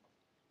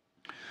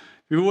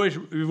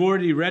 We've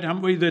already read,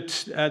 haven't we,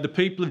 that the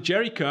people of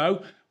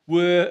Jericho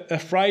were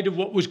afraid of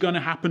what was going to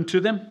happen to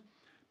them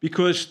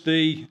because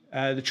the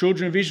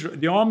children of Israel,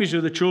 the armies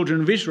of the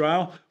children of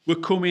Israel, were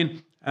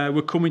coming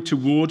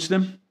towards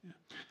them.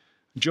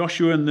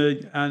 Joshua and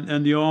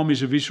the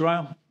armies of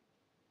Israel.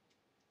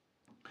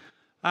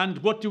 And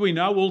what do we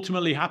know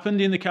ultimately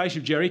happened in the case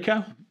of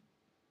Jericho?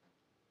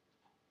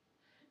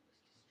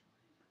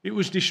 It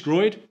was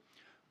destroyed.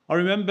 I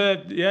remember,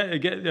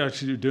 again,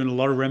 actually doing a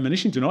lot of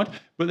reminiscing tonight,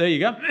 but there you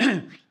go.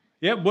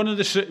 Yeah, one of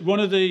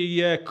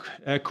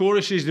the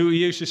choruses that we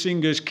used to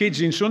sing as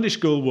kids in Sunday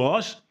school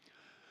was,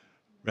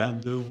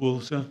 "Round the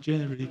walls of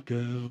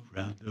Jericho,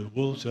 round the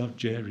walls of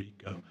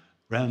Jericho,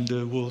 round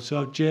the walls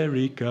of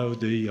Jericho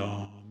the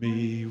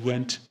army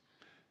went.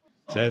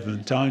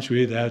 7 times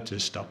without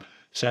a stop,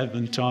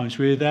 7 times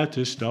without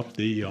a stop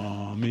the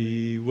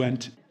army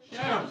went.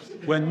 Shout.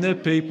 When the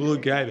people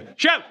gave a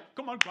shout,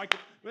 come on, Michael.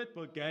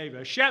 People gave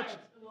a shout,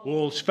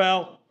 walls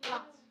fell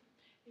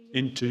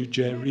into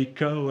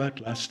Jericho at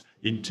last,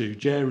 into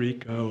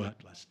Jericho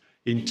at last,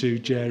 into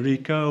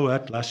Jericho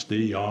at last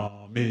the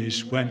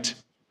armies went."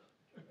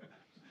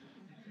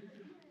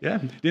 Yeah,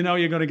 didn't know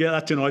you were going to get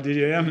that tonight, did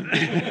you?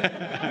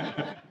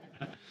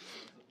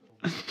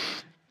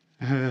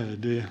 Oh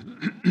dear.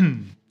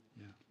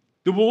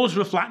 The walls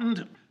were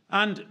flattened,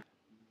 and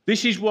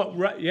this is what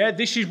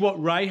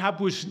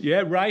Rahab was.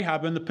 Yeah,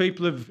 Rahab and the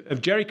people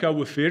of Jericho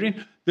were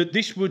fearing that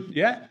this would.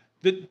 Yeah,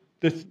 that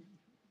the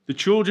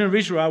children of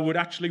Israel would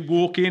actually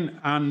walk in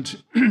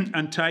and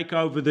and take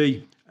over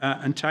the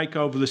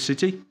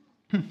city.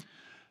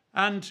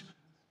 And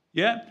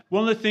yeah,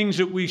 one of the things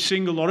that we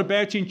sing a lot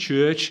about in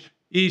church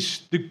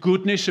is the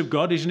goodness of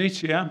God, isn't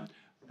it? Yeah,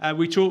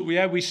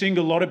 we sing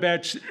a lot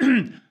about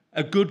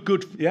a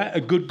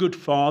good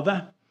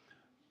Father.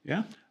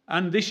 Yeah,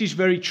 and this is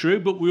very true.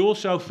 But we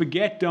also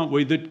forget, don't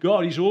we, that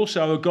God is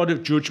also a God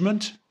of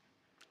judgment.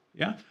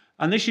 Yeah,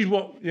 and this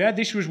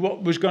was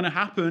what was going to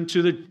happen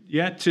to the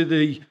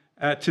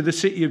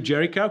city of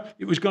Jericho.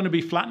 It was going to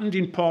be flattened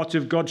in part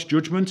of God's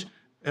judgment,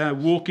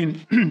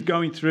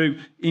 going through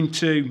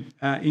into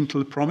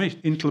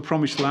the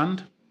promised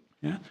land.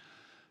 Yeah.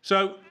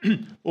 So,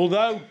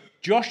 although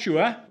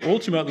Joshua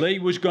ultimately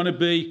was going to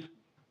be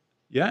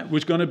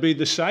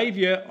the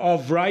saviour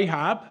of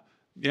Rahab,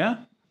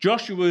 yeah,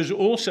 Joshua was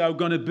also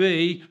going to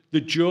be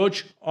the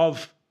judge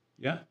of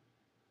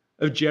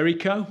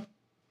Jericho,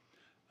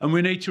 and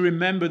we need to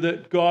remember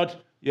that God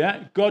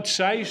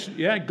saves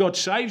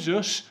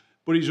us,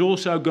 but He's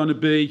also going to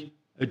be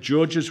a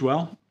judge as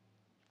well.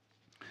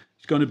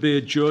 He's going to be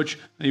a judge,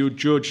 and He will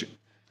judge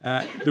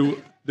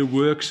the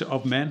works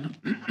of men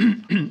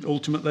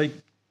ultimately.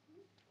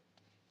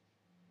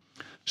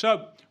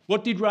 So,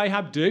 what did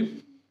Rahab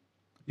do?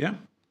 Yeah,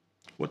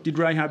 what did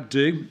Rahab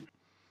do?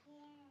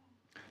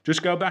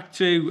 Just go back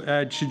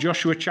to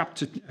Joshua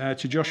chapter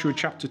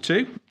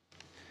 2,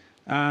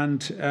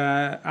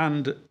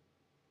 and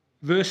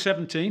verse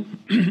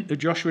 17 of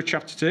Joshua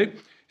chapter 2. It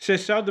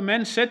says, "So the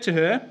men said to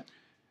her,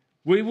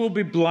 'We will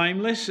be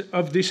blameless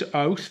of this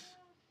oath.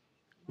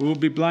 We will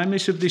be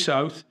blameless of this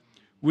oath,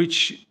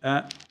 which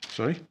we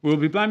will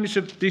be blameless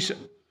of this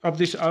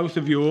oath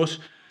of yours,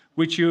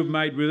 which you have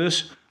made with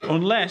us,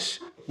 unless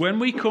when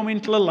we come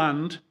into the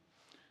land,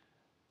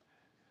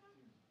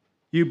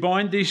 you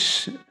bind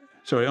this.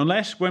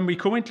 Unless when we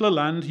come into the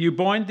land, you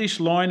bind this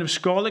line of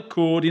scarlet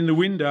cord in the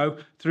window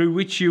through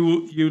which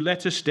you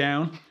let us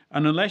down,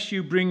 and unless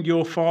you bring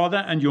your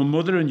father and your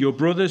mother and your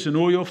brothers and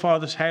all your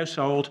father's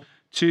household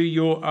to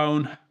your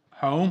own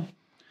home.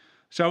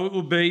 So it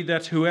will be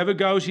that whoever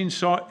goes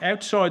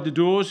outside the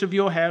doors of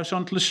your house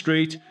onto the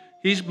street,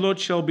 his blood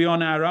shall be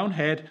on our own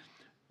head,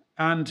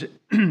 and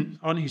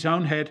on his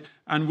own head,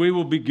 and we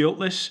will be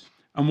guiltless.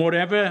 And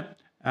whoever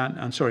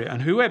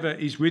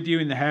is with you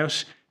in the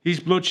house, his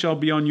blood shall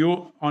be on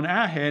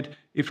our head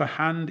if a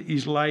hand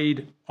is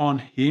laid on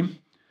him.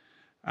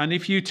 And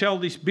if you tell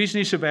this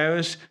business of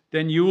ours,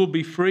 then you will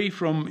be free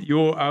from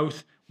your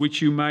oath which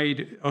you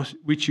made us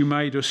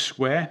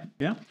swear.'"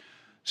 Yeah.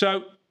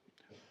 So,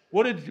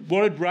 what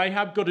had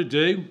Rahab got to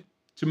do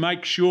to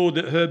make sure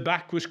that her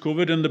back was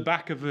covered and the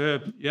back of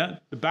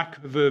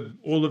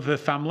all of her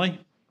family?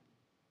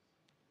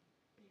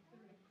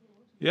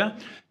 Yeah,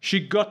 she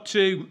got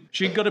to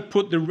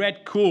put the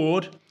red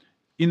cord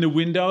in the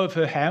window of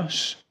her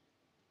house.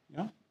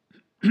 Yeah,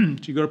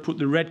 she got to put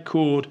the red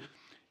cord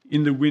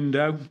in the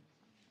window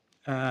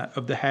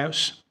of the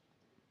house.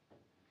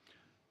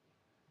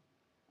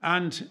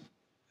 And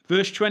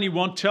verse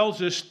 21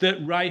 tells us that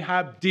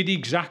Rahab did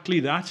exactly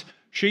that.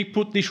 She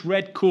put this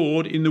red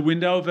cord in the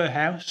window of her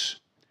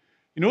house.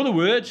 In other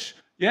words,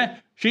 yeah,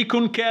 she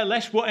couldn't care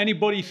less what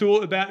anybody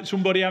thought about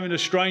somebody having a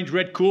strange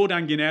red cord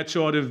hanging out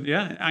of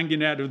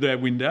their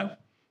window,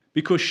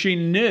 because she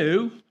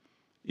knew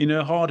in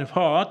her heart of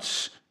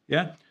hearts,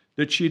 yeah,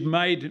 that she'd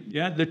made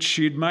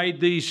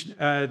these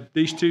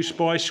two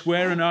spies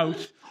swear an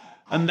oath,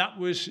 and that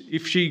was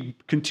if she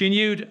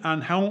continued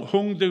and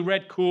hung the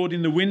red cord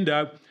in the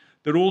window,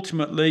 that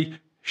ultimately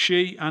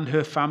she and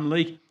her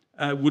family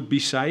would be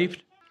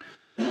saved.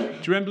 Do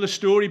you remember the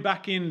story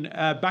back in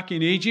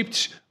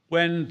Egypt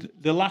when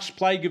the last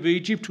plague of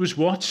Egypt was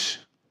what?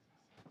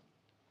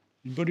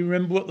 Anybody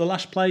remember what the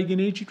last plague in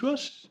Egypt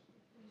was?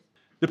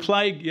 The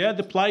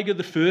plague of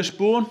the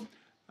firstborn.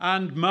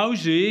 And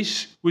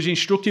Moses was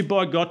instructed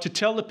by God to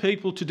tell the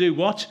people to do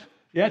what?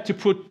 Yeah, to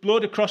put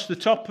blood across the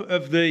top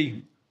of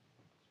the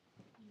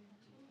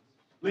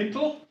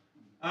lintel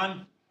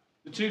and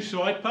the two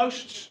side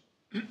posts.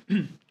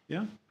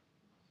 Yeah.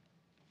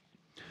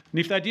 And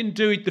if they didn't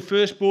do it, the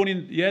firstborn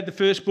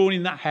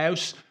in that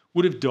house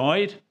would have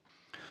died.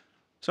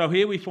 So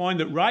here we find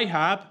that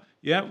Rahab,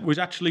 was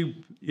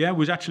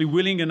actually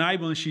willing and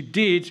able, and she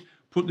did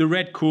put the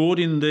red cord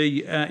in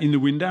the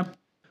window.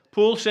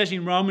 Paul says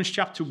in Romans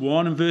chapter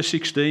 1 and verse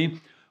 16,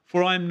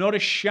 "For I am not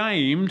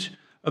ashamed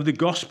of the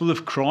gospel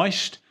of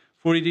Christ,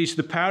 for it is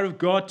the power of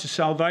God to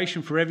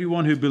salvation for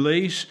everyone who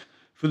believes,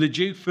 for the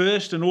Jew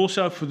first and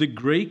also for the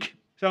Greek."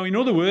 So in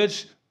other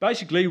words,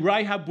 basically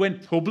Rahab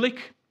went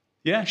public.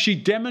 She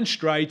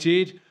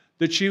demonstrated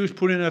that she was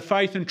putting her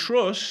faith and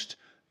trust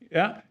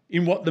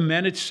in what the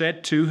men had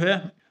said to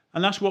her.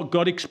 And that's what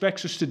God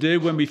expects us to do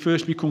when we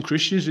first become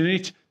Christians, isn't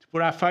it? To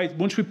put our faith,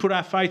 once we put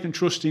our faith and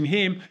trust in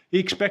him, he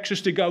expects us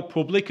to go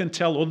public and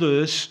tell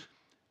others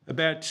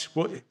about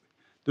what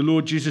the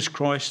Lord Jesus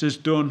Christ has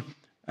done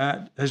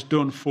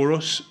for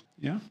us.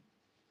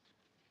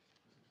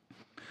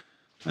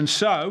 And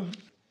so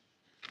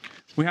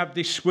we have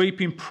this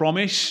sweeping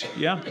promise,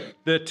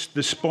 that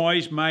the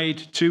spies made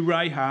to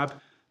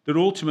Rahab, that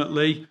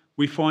ultimately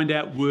we find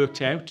out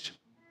worked out.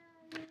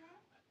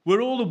 Were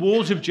all the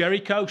walls of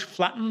Jericho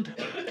flattened?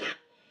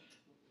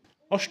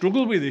 I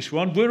struggled with this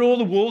one. Were all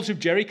the walls of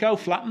Jericho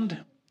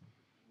flattened?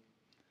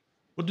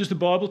 What does the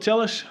Bible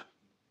tell us?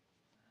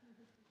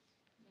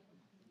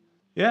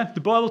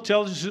 The Bible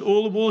tells us that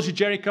all the walls of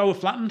Jericho were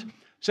flattened.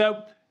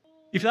 So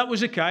if that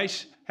was the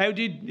case, how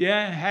did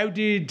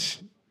the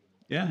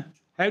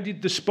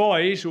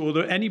spies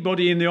or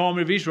anybody in the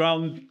army of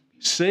Israel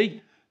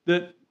see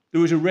that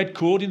there was a red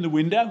cord in the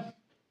window?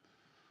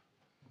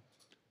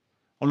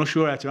 I'm not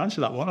sure how to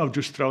answer that one. I'll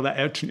just throw that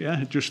out.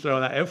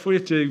 For you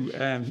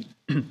to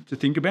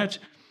think about.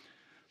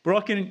 But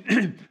I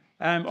can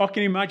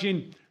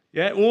imagine,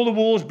 all the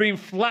walls being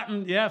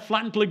flattened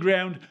to the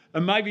ground,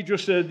 and maybe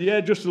just a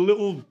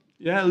little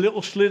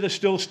slither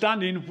still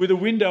standing with a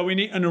window in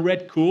it and a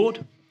red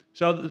cord,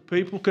 so that the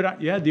people could,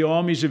 the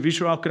armies of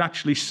Israel could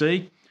actually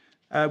see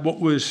what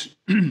was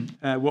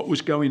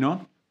going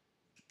on.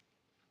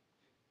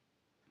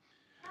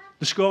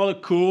 The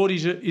scarlet cord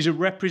is a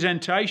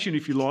representation,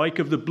 if you like,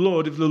 of the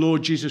blood of the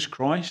Lord Jesus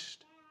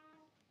Christ.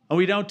 And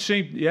we don't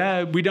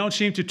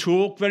seem to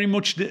talk very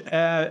much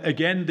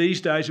again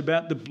these days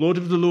about the blood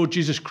of the Lord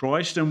Jesus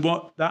Christ and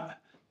what that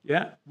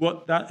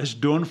has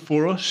done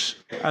for us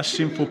as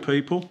sinful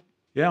people.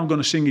 I'm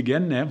going to sing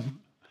again now.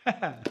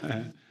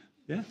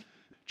 Do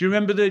you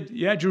remember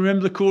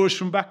the chorus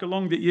from back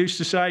along that used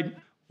to say,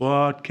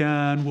 "What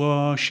can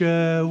wash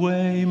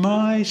away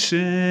my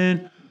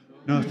sin?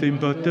 Nothing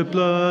but the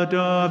blood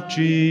of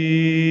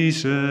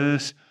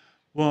Jesus.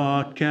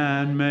 What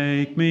can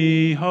make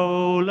me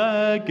whole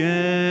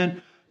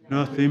again?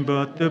 Nothing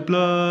but the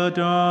blood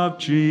of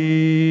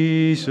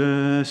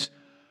Jesus.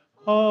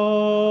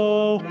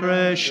 Oh,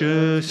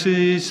 precious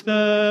is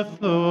the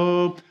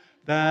flow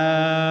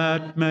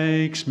that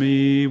makes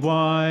me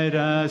white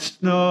as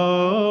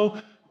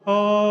snow.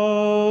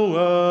 Oh,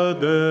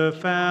 other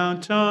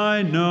fount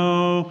I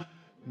know,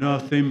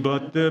 nothing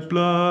but the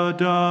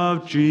blood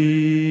of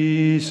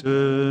Jesus."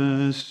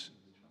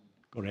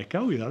 Got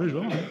echo with that as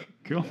well.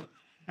 Cool.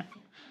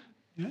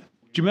 Do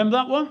you remember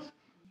that one?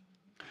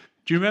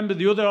 Do you remember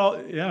the other?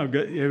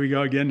 Here we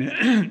go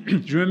again.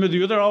 Do you remember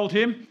the other old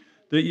hymn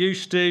that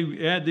used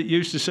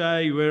to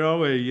say, "Where are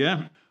we?"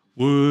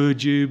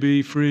 "Would you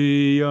be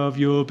free of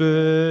your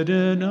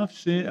burden of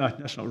sin?"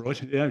 That's not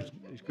right.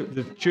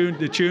 The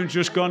tune's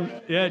just gone.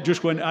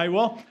 Just went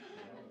AWOL.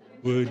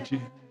 Would you?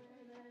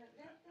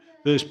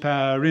 There's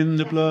power in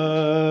the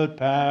blood,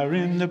 power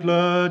in the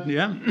blood.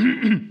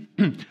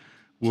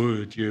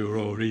 Would your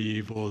or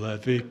evil a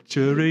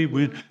victory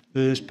win?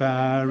 There's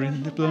power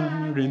in the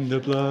blood, in the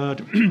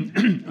blood.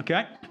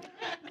 Okay.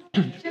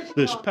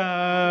 There's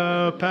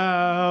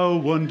power,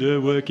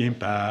 wonder-working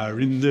power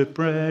in the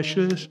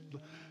precious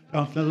blood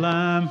of the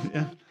Lamb.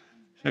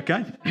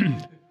 Okay.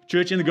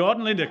 Church in the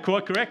Garden, Linda,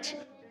 quite correct.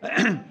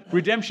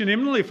 Redemption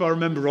hymnal, if I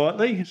remember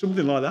rightly,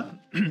 something like that.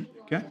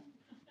 Okay.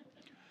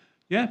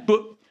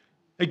 But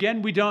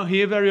again, we don't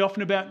hear very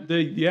often about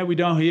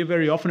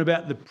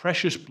the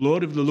precious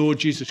blood of the Lord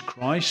Jesus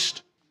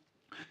Christ.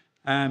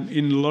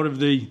 In a lot of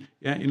the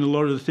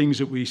things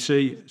that we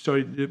sing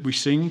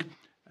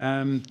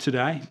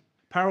today.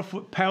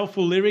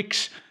 Powerful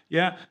lyrics.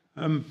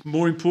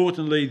 More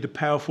importantly, the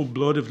powerful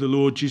blood of the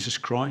Lord Jesus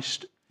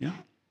Christ.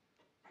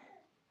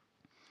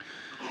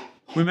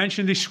 We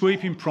mentioned this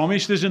sweeping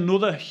promise. There's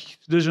another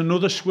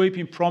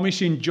sweeping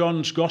promise in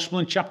John's Gospel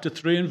in chapter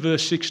 3 and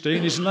verse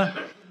 16, isn't there?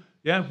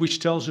 Which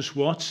tells us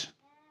what?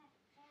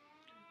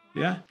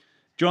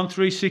 John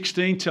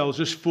 3:16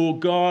 tells us, "For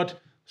God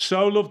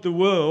so loved the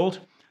world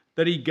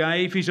that he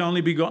gave his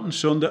only begotten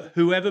Son, that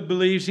whoever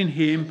believes in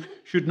him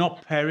should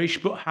not perish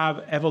but have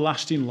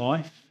everlasting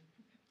life."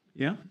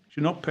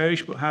 Should not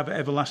perish but have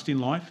everlasting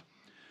life.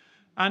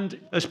 And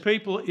as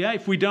people,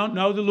 if we don't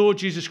know the Lord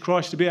Jesus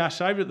Christ to be our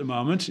Saviour at the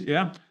moment,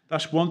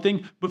 that's one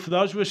thing. But for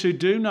those of us who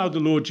do know the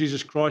Lord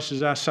Jesus Christ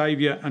as our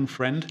Saviour and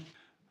friend,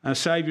 our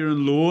Saviour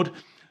and Lord,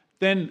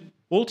 then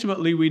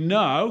ultimately we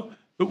know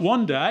that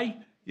one day,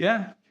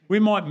 we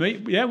might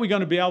meet, we're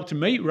going to be able to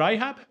meet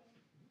Rahab.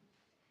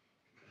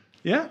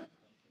 Yeah.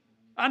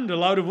 And a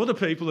load of other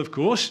people, of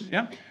course.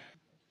 Yeah.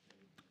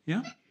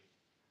 Yeah.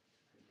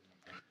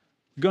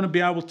 We're going to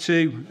be able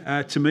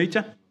to meet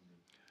her.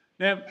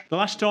 Now, the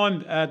last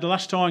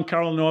time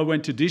Carol and I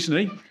went to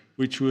Disney,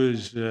 which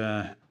was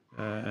year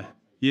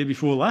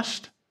before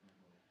last.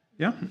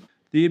 Yeah.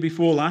 The year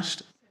before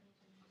last.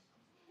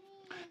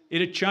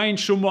 It had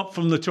changed somewhat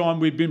from the time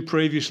we'd been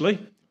previously,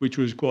 which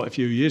was quite a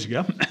few years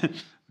ago.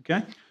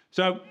 Okay.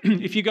 So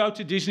if you go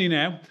to Disney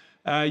now,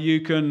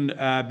 you can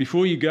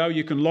before you go,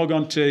 you can log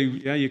on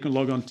to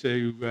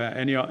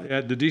any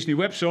the Disney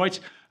website,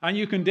 and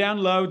you can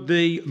download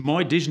the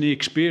My Disney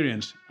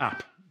Experience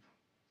app.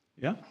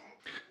 Yeah,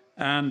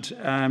 and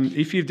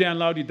if you've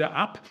downloaded that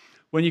app,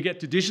 when you get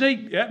to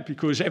Disney,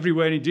 because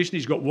everywhere in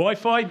Disney's got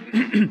Wi-Fi,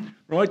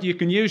 right? You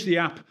can use the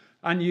app,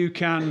 and you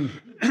can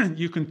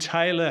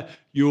tailor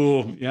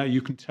your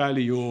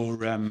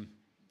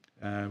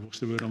what's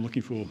the word I'm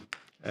looking for?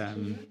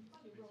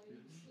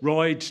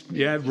 Rides,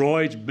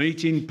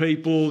 meeting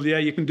people,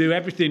 you can do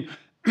everything,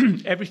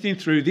 everything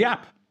through the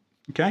app.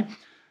 Okay,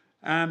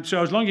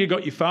 so as long as you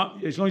got your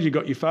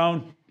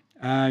phone,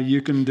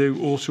 you can do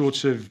all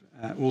sorts of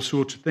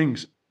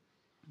things.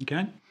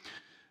 Okay,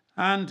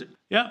 and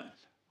I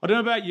don't know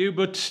about you,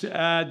 but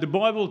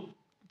the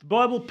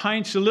Bible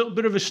paints a little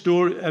bit of a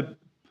story.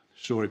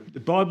 The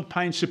Bible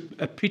paints a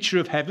picture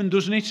of heaven,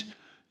 doesn't it?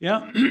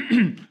 Yeah.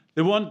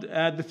 The one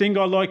thing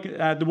I like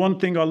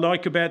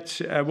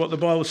about what the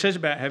Bible says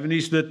about heaven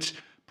is that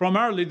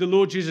primarily the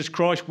Lord Jesus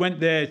Christ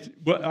went there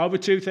over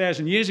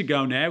 2,000 years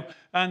ago now,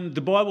 and the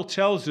Bible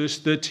tells us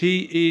that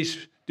He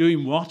is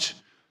doing what?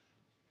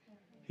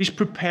 He's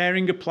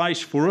preparing a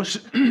place for us,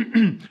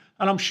 and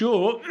I'm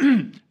sure,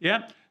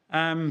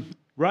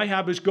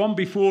 Rahab has gone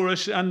before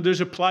us, and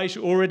there's a place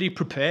already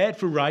prepared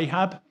for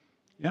Rahab,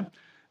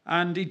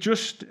 and it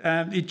just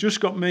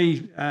got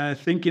me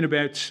thinking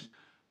about.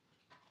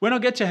 When I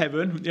get to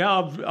heaven,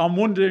 I'm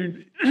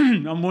wondering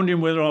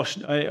whether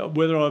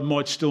I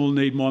might still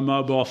need my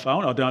mobile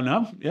phone. I don't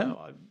know.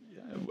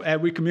 How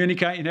we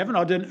communicate in heaven,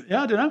 I don't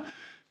know,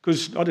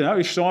 because I don't know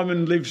if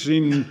Simon lives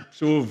in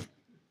sort of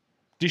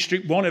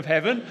District 1 of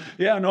heaven,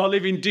 and I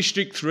live in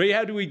District 3.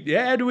 How do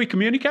we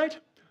communicate?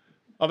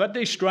 I've had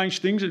these strange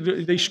things,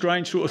 these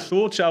strange sort of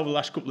thoughts over the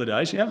last couple of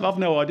days. I've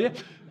no idea.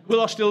 Will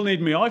I still need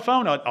my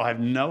iPhone? I have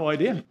no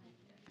idea.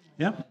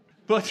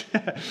 But.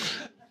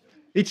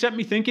 It set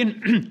me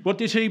thinking, what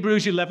does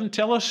Hebrews 11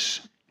 tell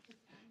us?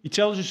 He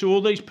tells us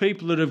all these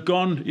people that have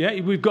gone,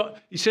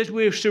 he says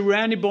we're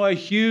surrounded by a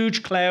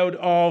huge cloud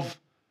of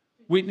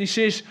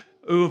witnesses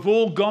who have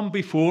all gone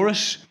before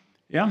us.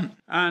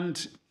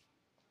 And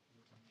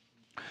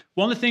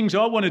one of the things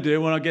I want to do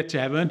when I get to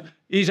heaven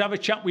is have a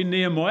chat with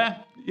Nehemiah.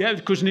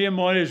 Because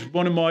Nehemiah is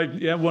one of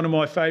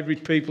my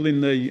favourite people in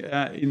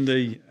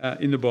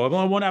the Bible.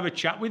 I want to have a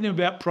chat with him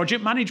about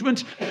project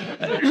management.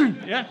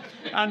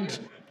 And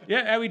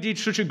how he did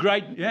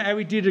how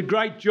he did a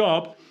great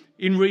job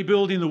in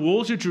rebuilding the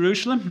walls of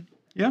Jerusalem.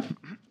 But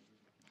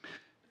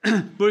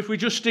if we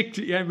just stick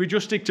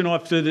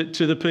tonight to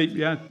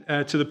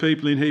the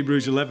people in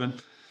Hebrews 11,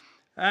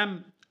 I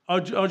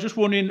was just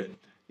wondering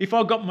if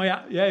I got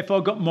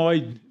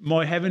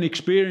my Heaven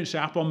Experience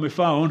app on my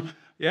phone,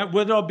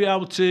 whether I'd be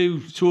able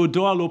to sort of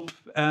dial up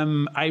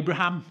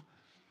Abraham,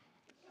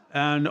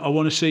 and I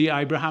want to see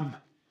Abraham,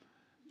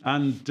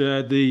 and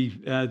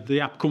the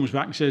app comes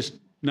back and says,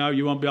 no,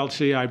 you won't be able to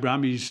see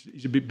Abraham. He's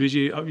a bit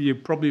busy. You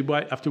probably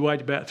have to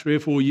wait about 3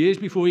 or 4 years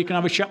before you can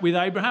have a chat with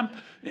Abraham.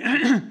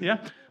 And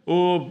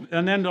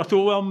then I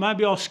thought, well,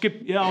 maybe I'll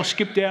skip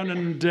down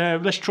and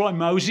let's try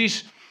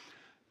Moses.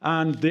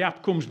 And the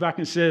app comes back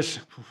and says,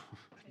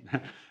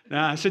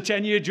 nah, it's a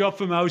 10-year job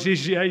for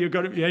Moses. You're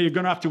going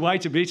to have to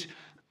wait a bit.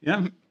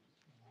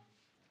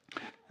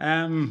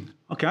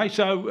 Okay.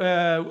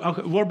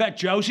 So what about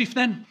Joseph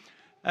then?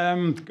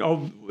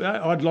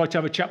 I'd like to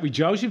have a chat with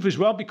Joseph as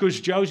well, because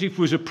Joseph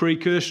was a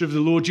precursor of the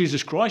Lord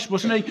Jesus Christ,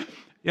 wasn't he?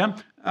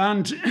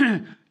 And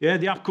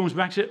the app comes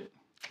back and says,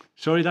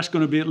 sorry, that's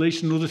going to be at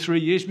least another 3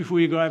 years before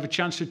you're going to have a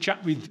chance to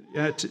chat with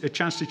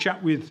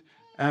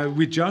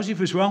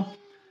Joseph as well.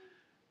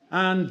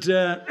 And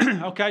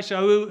okay,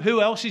 so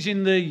who else is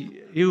in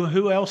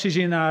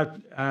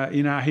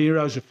our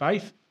heroes of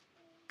faith?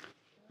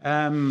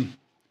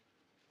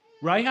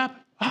 Rahab.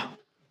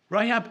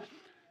 Rahab.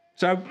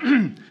 So.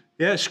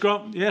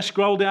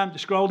 Scroll down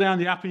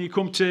the app, and you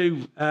come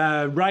to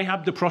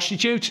Rahab the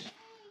prostitute.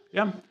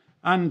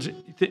 And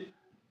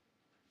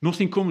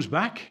nothing comes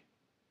back.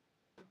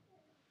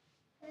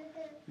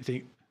 You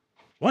think,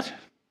 what?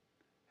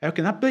 How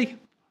can that be?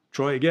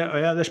 Try again.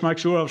 Let's make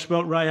sure I've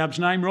spelt Rahab's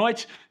name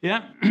right.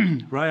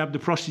 Rahab the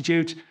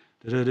prostitute.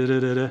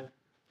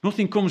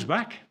 Nothing comes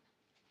back.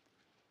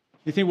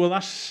 You think, well,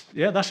 that's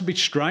a bit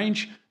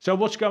strange. So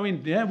what's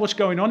going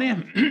on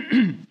here?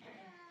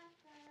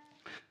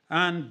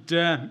 And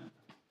a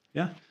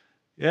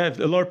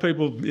lot of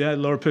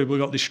people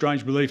got this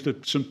strange belief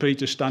that St.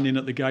 Peter's standing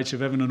at the gates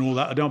of heaven and all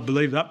that. I don't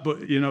believe that,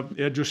 but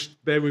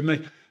just bear with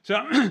me. So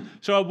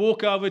I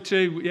walk over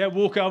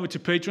to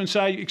Peter and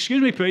say,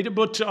 "Excuse me, Peter,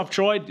 but I've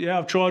tried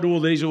all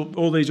these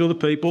other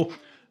people,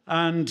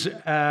 and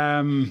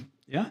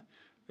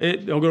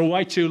I've got to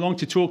wait too long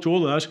to talk to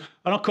all of those,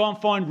 and I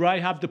can't find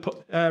Rahab the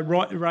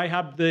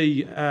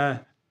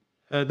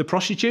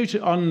prostitute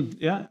on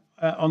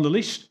the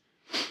list."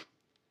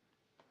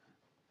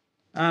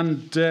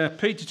 And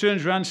Peter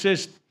turns around and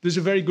says, "There's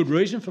a very good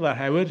reason for that,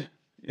 Howard.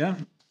 Yeah,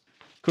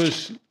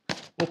 because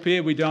up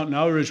here we don't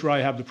know her as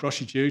Rahab the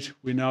prostitute.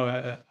 We know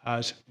her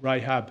as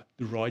Rahab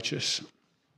the righteous."